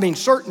 right?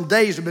 Certain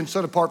days have been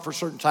set apart for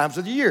certain times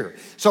of the year.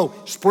 So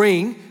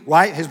spring,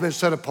 right, has been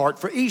set apart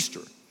for Easter.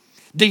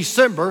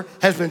 December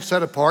has been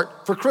set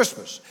apart for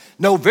Christmas.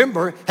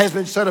 November has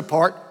been set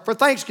apart for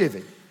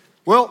Thanksgiving.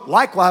 Well,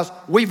 likewise,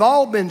 we've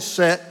all been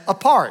set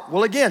apart.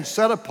 Well, again,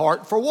 set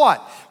apart for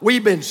what?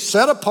 We've been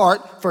set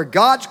apart for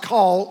God's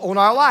call on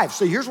our life.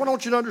 See, here's what I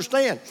want you to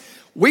understand.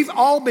 We've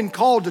all been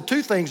called to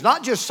two things,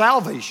 not just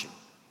salvation.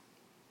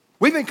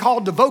 We've been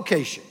called to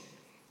vocation.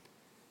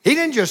 He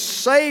didn't just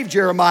save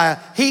Jeremiah,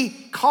 he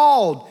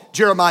called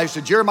Jeremiah. He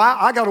said, Jeremiah,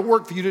 I got a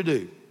work for you to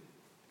do.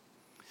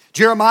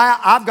 Jeremiah,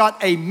 I've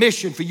got a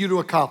mission for you to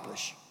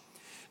accomplish.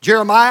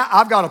 Jeremiah,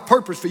 I've got a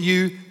purpose for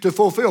you to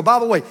fulfill. By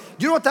the way, do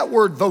you know what that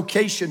word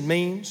vocation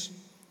means?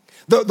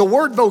 The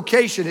word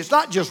vocation, it's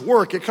not just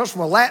work. It comes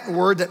from a Latin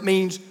word that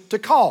means to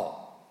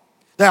call.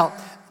 Now,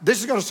 this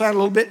is going to sound a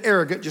little bit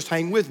arrogant. Just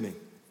hang with me.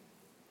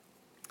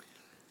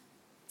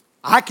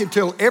 I can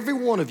tell every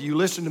one of you,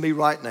 listen to me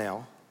right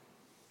now,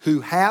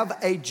 who have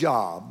a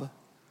job,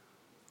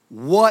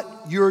 what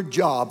your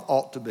job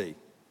ought to be.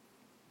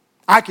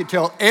 I can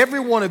tell every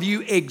one of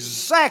you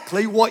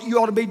exactly what you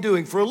ought to be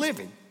doing for a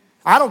living.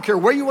 I don't care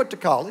where you went to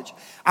college.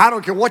 I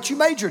don't care what you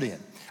majored in.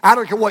 I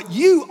don't care what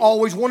you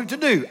always wanted to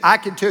do. I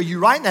can tell you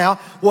right now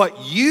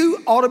what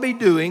you ought to be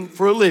doing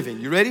for a living.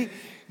 You ready?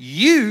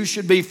 You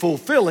should be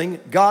fulfilling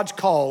God's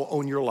call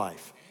on your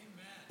life.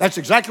 That's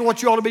exactly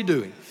what you ought to be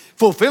doing.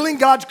 Fulfilling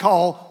God's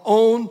call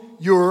on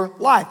your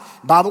life.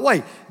 By the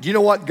way, do you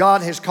know what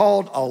God has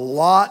called a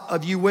lot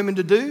of you women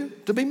to do?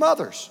 To be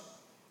mothers.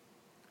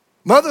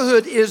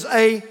 Motherhood is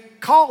a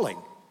calling.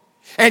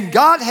 And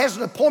God has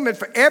an appointment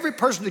for every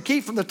person to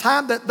keep from the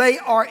time that they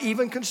are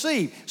even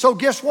conceived. So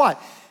guess what?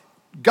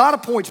 God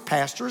appoints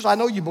pastors. I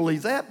know you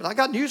believe that, but I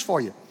got news for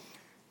you.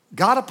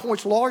 God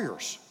appoints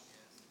lawyers.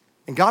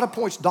 And God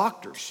appoints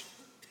doctors.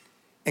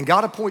 And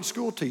God appoints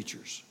school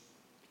teachers.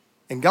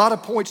 And God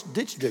appoints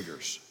ditch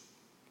diggers.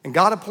 And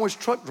God appoints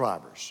truck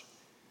drivers.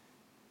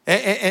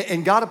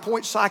 And God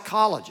appoints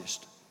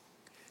psychologists.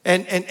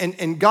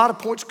 And God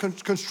appoints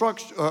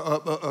construction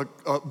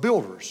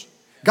builders.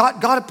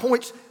 God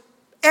appoints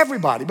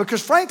everybody,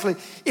 because frankly,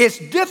 it's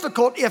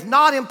difficult, if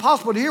not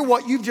impossible, to hear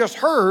what you've just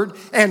heard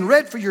and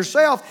read for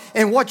yourself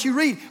and what you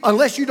read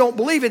unless you don't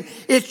believe it.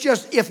 It's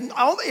just,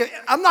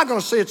 I'm not going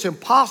to say it's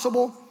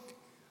impossible,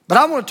 but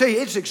I want to tell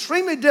you it's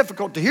extremely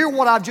difficult to hear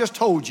what I've just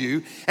told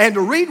you and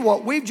to read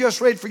what we've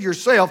just read for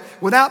yourself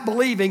without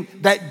believing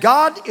that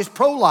God is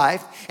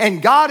pro-life,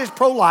 and God is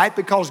pro-life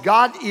because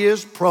God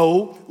is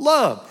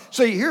pro-love.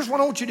 See, here's what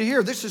I want you to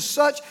hear. This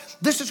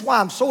is why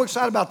I'm so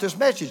excited about this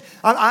message.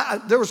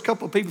 There was a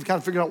couple of people who kind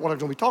of figured out what I was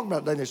going to be talking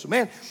about today, and they said,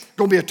 man, it's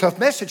going to be a tough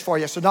message for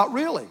you. I said, not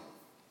really.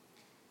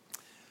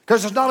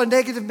 Because it's not a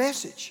negative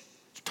message.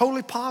 It's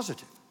totally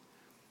positive.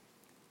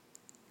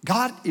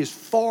 God is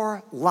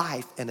for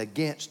life and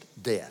against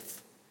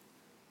death.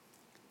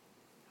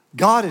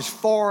 God is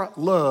for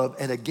love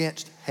and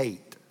against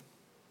hate.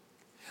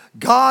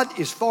 God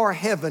is for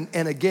heaven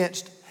and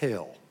against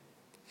hell.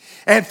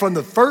 And from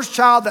the first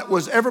child that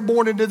was ever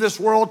born into this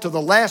world to the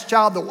last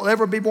child that will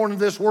ever be born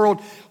into this world,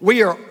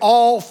 we are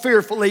all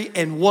fearfully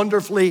and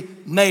wonderfully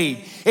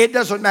made. It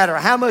doesn't matter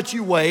how much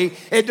you weigh.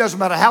 It doesn't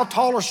matter how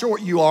tall or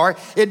short you are.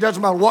 It doesn't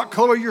matter what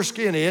color your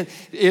skin is.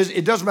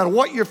 It doesn't matter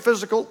what your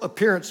physical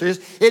appearance is.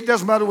 It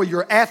doesn't matter whether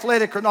you're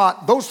athletic or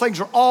not. Those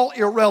things are all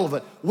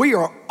irrelevant. We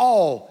are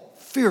all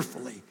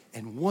fearfully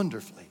and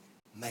wonderfully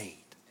made.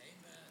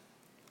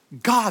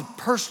 God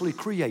personally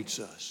creates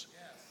us.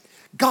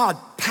 God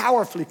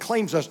powerfully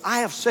claims us. I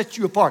have set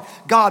you apart.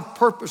 God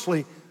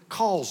purposely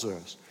calls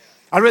us.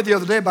 I read the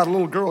other day about a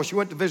little girl. She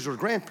went to visit her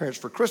grandparents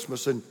for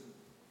Christmas, and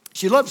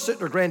she loved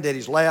sitting in her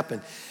granddaddy's lap.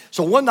 And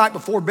so one night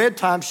before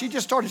bedtime, she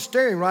just started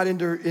staring right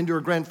into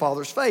her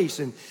grandfather's face.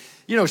 And,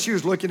 she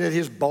was looking at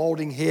his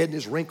balding head and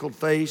his wrinkled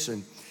face.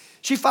 And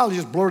she finally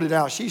just blurted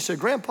out. She said,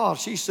 Grandpa,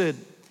 she said,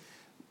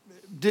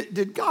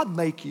 did God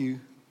make you?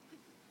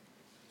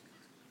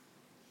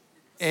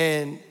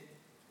 And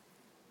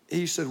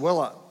he said,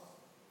 well,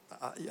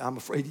 I'm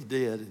afraid he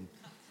did. And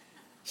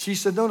she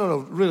said, no,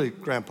 really,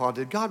 Grandpa,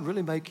 did God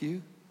really make you?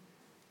 And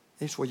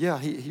he said, well, yeah,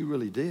 he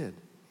really did.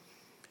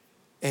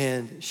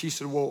 And she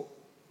said, well,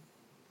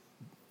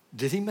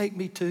 did he make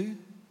me too?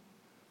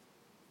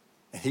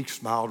 And he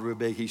smiled real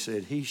big. He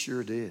said, he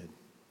sure did.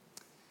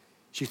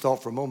 She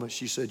thought for a moment.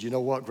 She said, you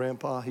know what,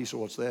 Grandpa? He said,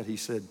 what's that? He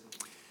said,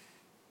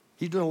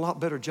 he's doing a lot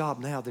better job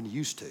now than he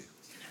used to.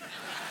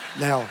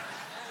 Now,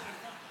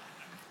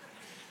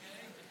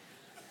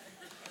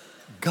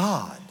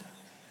 God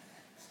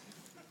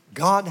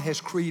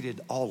has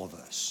created all of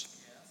us.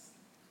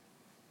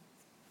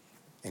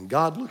 And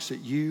God looks at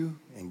you,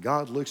 and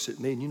God looks at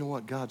me, and you know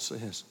what God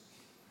says?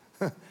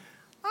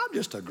 I'm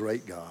just a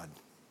great God.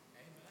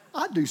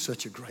 I do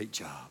such a great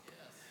job.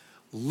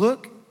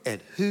 Look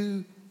at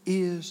who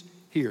is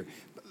here.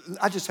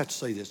 I just have to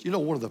say this. You know,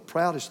 one of the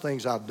proudest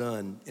things I've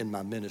done in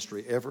my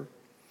ministry ever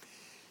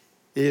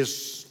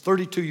is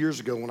 32 years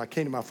ago when I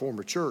came to my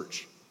former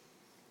church.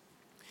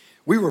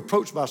 We were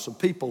approached by some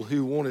people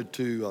who wanted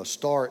to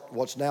start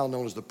what's now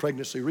known as the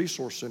Pregnancy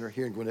Resource Center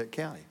here in Gwinnett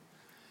County.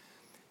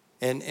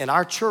 And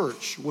our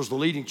church was the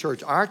leading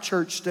church. Our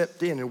church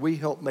stepped in and we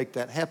helped make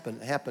that happen.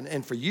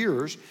 And for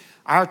years,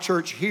 our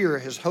church here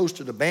has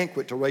hosted a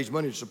banquet to raise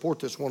money to support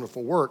this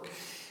wonderful work.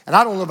 And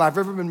I don't know if I've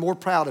ever been more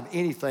proud of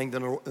anything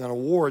than an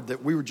award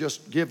that we were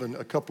just given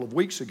a couple of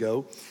weeks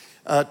ago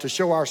to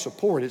show our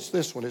support. It's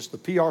this one. It's the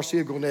PRC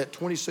of Gwinnett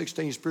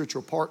 2016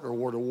 Spiritual Partner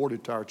Award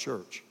awarded to our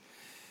church.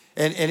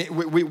 And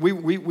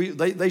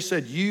they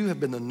said, you have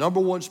been the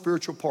number one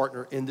spiritual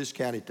partner in this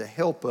county to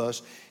help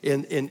us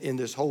in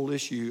this whole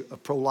issue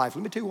of pro-life.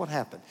 Let me tell you what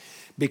happened.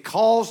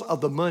 Because of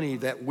the money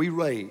that we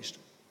raised,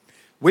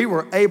 we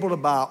were able to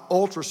buy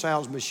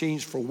ultrasound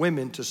machines for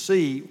women to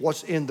see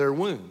what's in their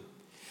womb.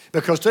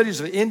 Because studies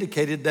have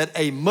indicated that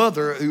a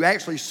mother who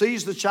actually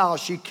sees the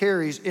child she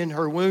carries in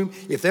her womb,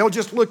 if they'll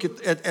just look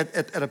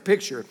at a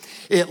picture,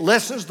 it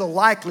lessens the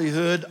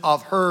likelihood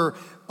of her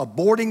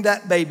aborting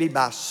that baby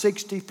by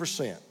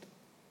 60%.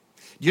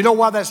 You know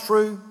why that's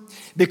true?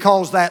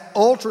 Because that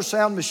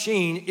ultrasound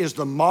machine is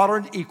the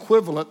modern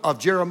equivalent of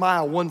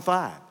Jeremiah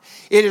 1:5.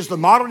 It is the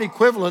modern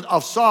equivalent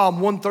of Psalm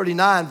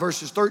 139,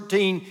 verses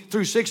 13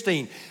 through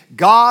 16.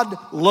 God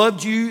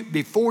loved you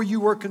before you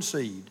were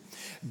conceived.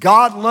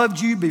 God loved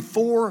you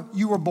before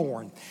you were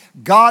born.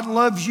 God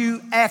loves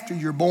you after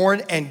you're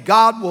born, and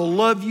God will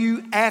love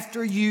you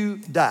after you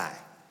die.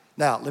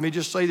 Now, let me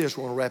just say this.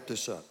 We're going to wrap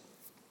this up.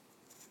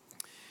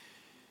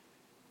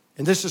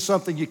 And this is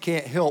something you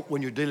can't help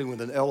when you're dealing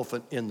with an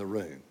elephant in the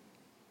room.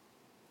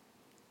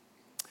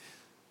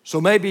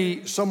 So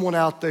maybe someone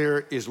out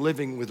there is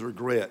living with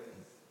regret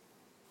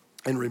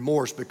and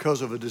remorse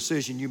because of a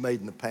decision you made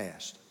in the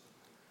past.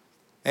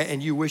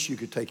 And you wish you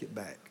could take it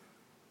back.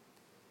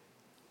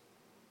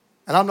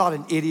 And I'm not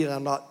an idiot,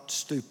 I'm not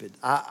stupid.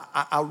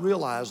 I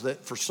realize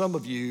that for some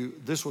of you,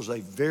 this was a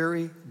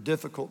very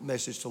difficult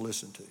message to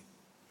listen to.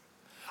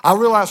 I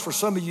realize for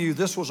some of you,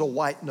 this was a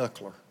white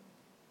knuckler.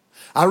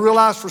 I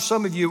realize for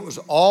some of you, it was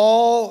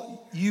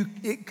all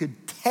it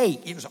could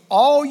take. It was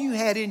all you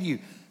had in you,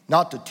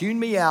 not to tune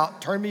me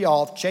out, turn me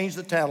off, change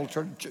the channel,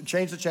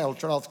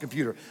 turn off the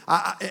computer.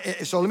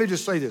 So let me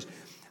just say this.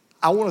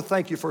 I want to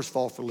thank you, first of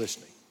all, for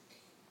listening.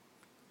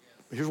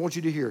 Here's what I want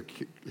you to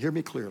hear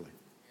me clearly.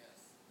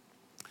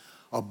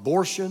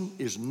 Abortion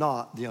is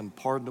not the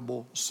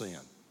unpardonable sin.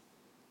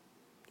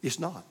 It's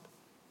not.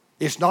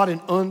 It's not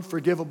an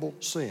unforgivable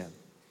sin.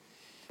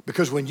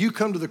 Because when you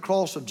come to the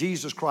cross of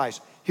Jesus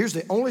Christ, here's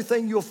the only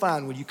thing you'll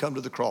find when you come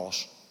to the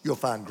cross. You'll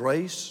find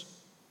grace.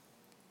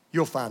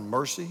 You'll find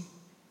mercy.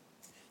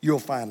 You'll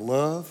find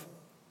love.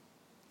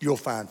 You'll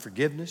find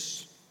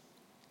forgiveness.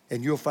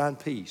 And you'll find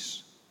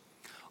peace.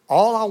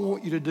 All I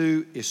want you to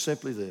do is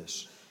simply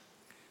this.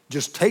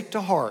 Just take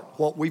to heart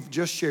what we've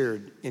just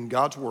shared in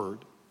God's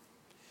Word.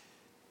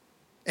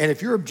 And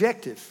if you're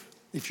objective,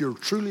 if you're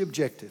truly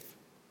objective,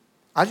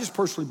 I just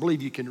personally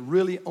believe you can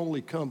really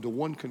only come to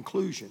one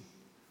conclusion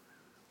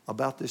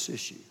about this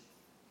issue.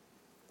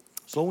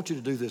 So I want you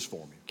to do this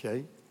for me,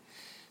 okay?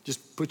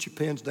 Just put your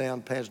pens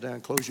down, pads down,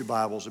 close your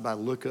Bibles.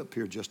 Everybody look up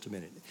here just a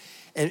minute.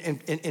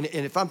 And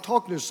if I'm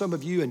talking to some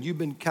of you and you've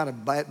been kind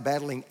of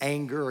battling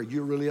anger or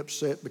you're really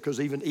upset because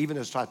even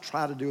as I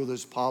try to deal with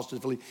this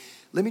positively,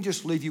 let me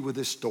just leave you with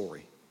this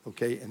story,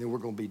 okay? And then we're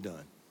going to be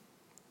done.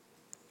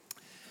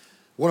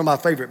 One of my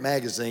favorite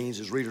magazines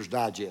is Reader's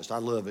Digest. I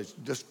love it. It's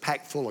just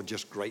packed full of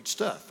just great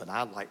stuff, and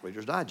I like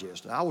Reader's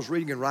Digest. And I was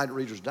reading and writing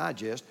Reader's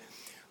Digest,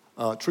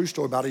 a true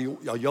story about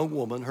a young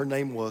woman. Her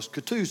name was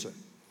Katusa.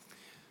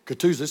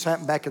 Katusa, this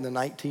happened back in the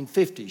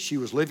 1950s. She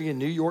was living in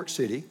New York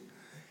City,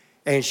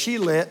 and she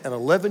let an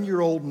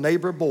 11-year-old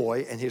neighbor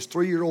boy and his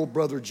 3-year-old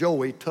brother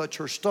Joey touch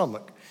her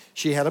stomach.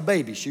 She had a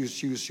baby. She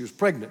was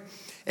pregnant.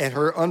 And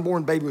her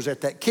unborn baby was at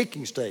that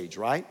kicking stage,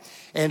 right?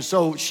 And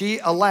so she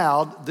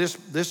allowed this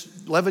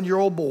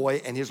 11-year-old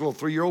boy and his little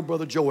 3-year-old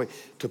brother Joey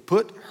to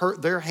put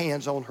their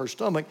hands on her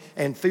stomach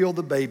and feel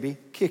the baby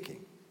kicking.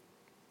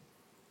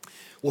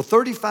 Well,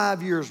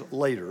 35 years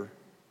later,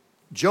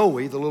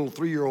 Joey, the little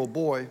 3-year-old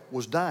boy,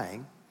 was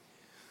dying,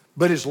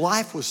 but his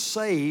life was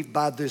saved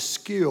by this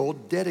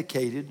skilled,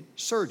 dedicated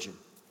surgeon.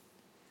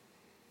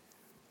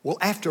 Well,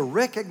 after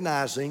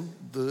recognizing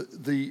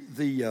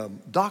the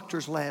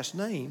doctor's last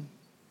name,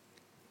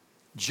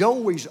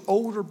 Joey's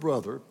older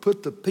brother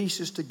put the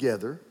pieces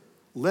together,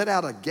 let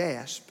out a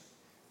gasp,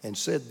 and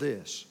said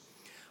this: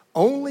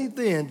 Only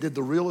then did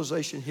the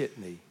realization hit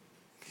me.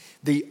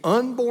 The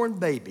unborn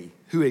baby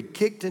who had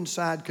kicked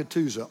inside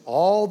Catoosa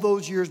all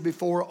those years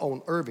before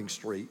on Irving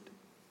Street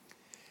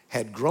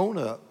had grown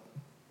up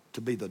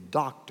to be the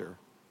doctor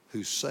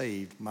who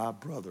saved my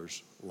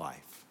brother's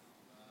life.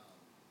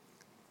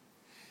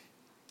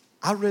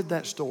 I read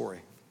that story,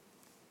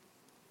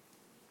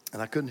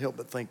 and I couldn't help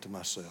but think to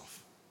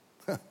myself,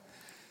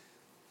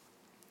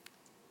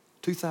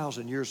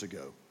 2,000 years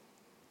ago,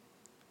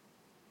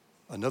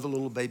 another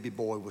little baby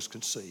boy was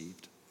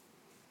conceived,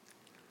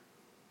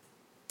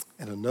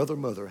 and another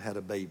mother had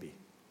a baby.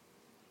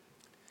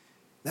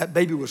 That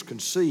baby was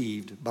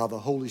conceived by the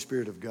Holy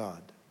Spirit of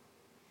God.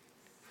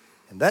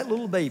 And that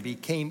little baby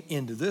came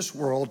into this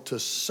world to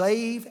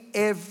save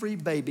every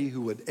baby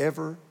who would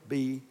ever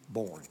be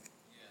born.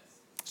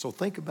 So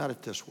think about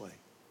it this way.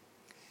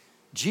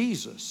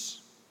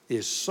 Jesus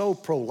is so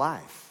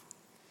pro-life.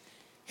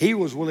 He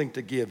was willing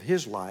to give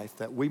his life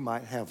that we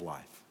might have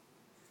life.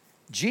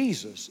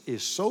 Jesus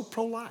is so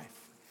pro-life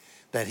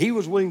that he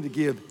was willing to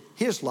give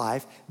his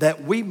life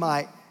that we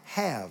might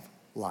have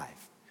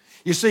life.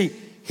 You see,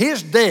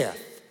 his death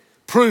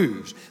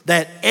proves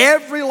that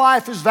every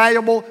life is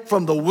valuable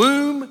from the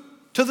womb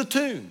to the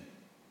tomb.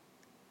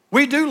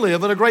 We do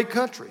live in a great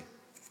country.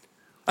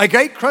 A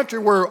great country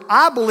where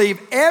I believe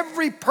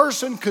every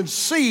person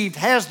conceived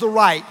has the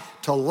right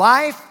to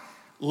life,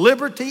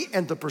 liberty,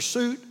 and the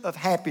pursuit of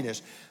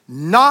happiness.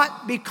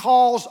 Not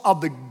because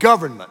of the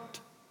government,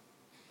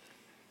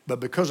 but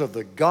because of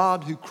the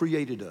God who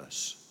created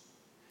us.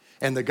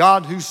 And the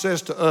God who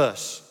says to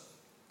us,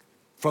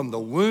 from the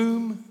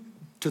womb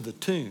to the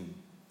tomb,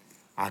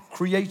 I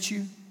create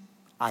you,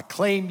 I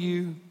claim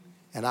you,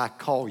 and I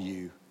call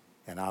you,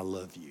 and I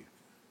love you.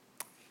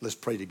 Let's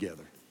pray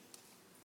together.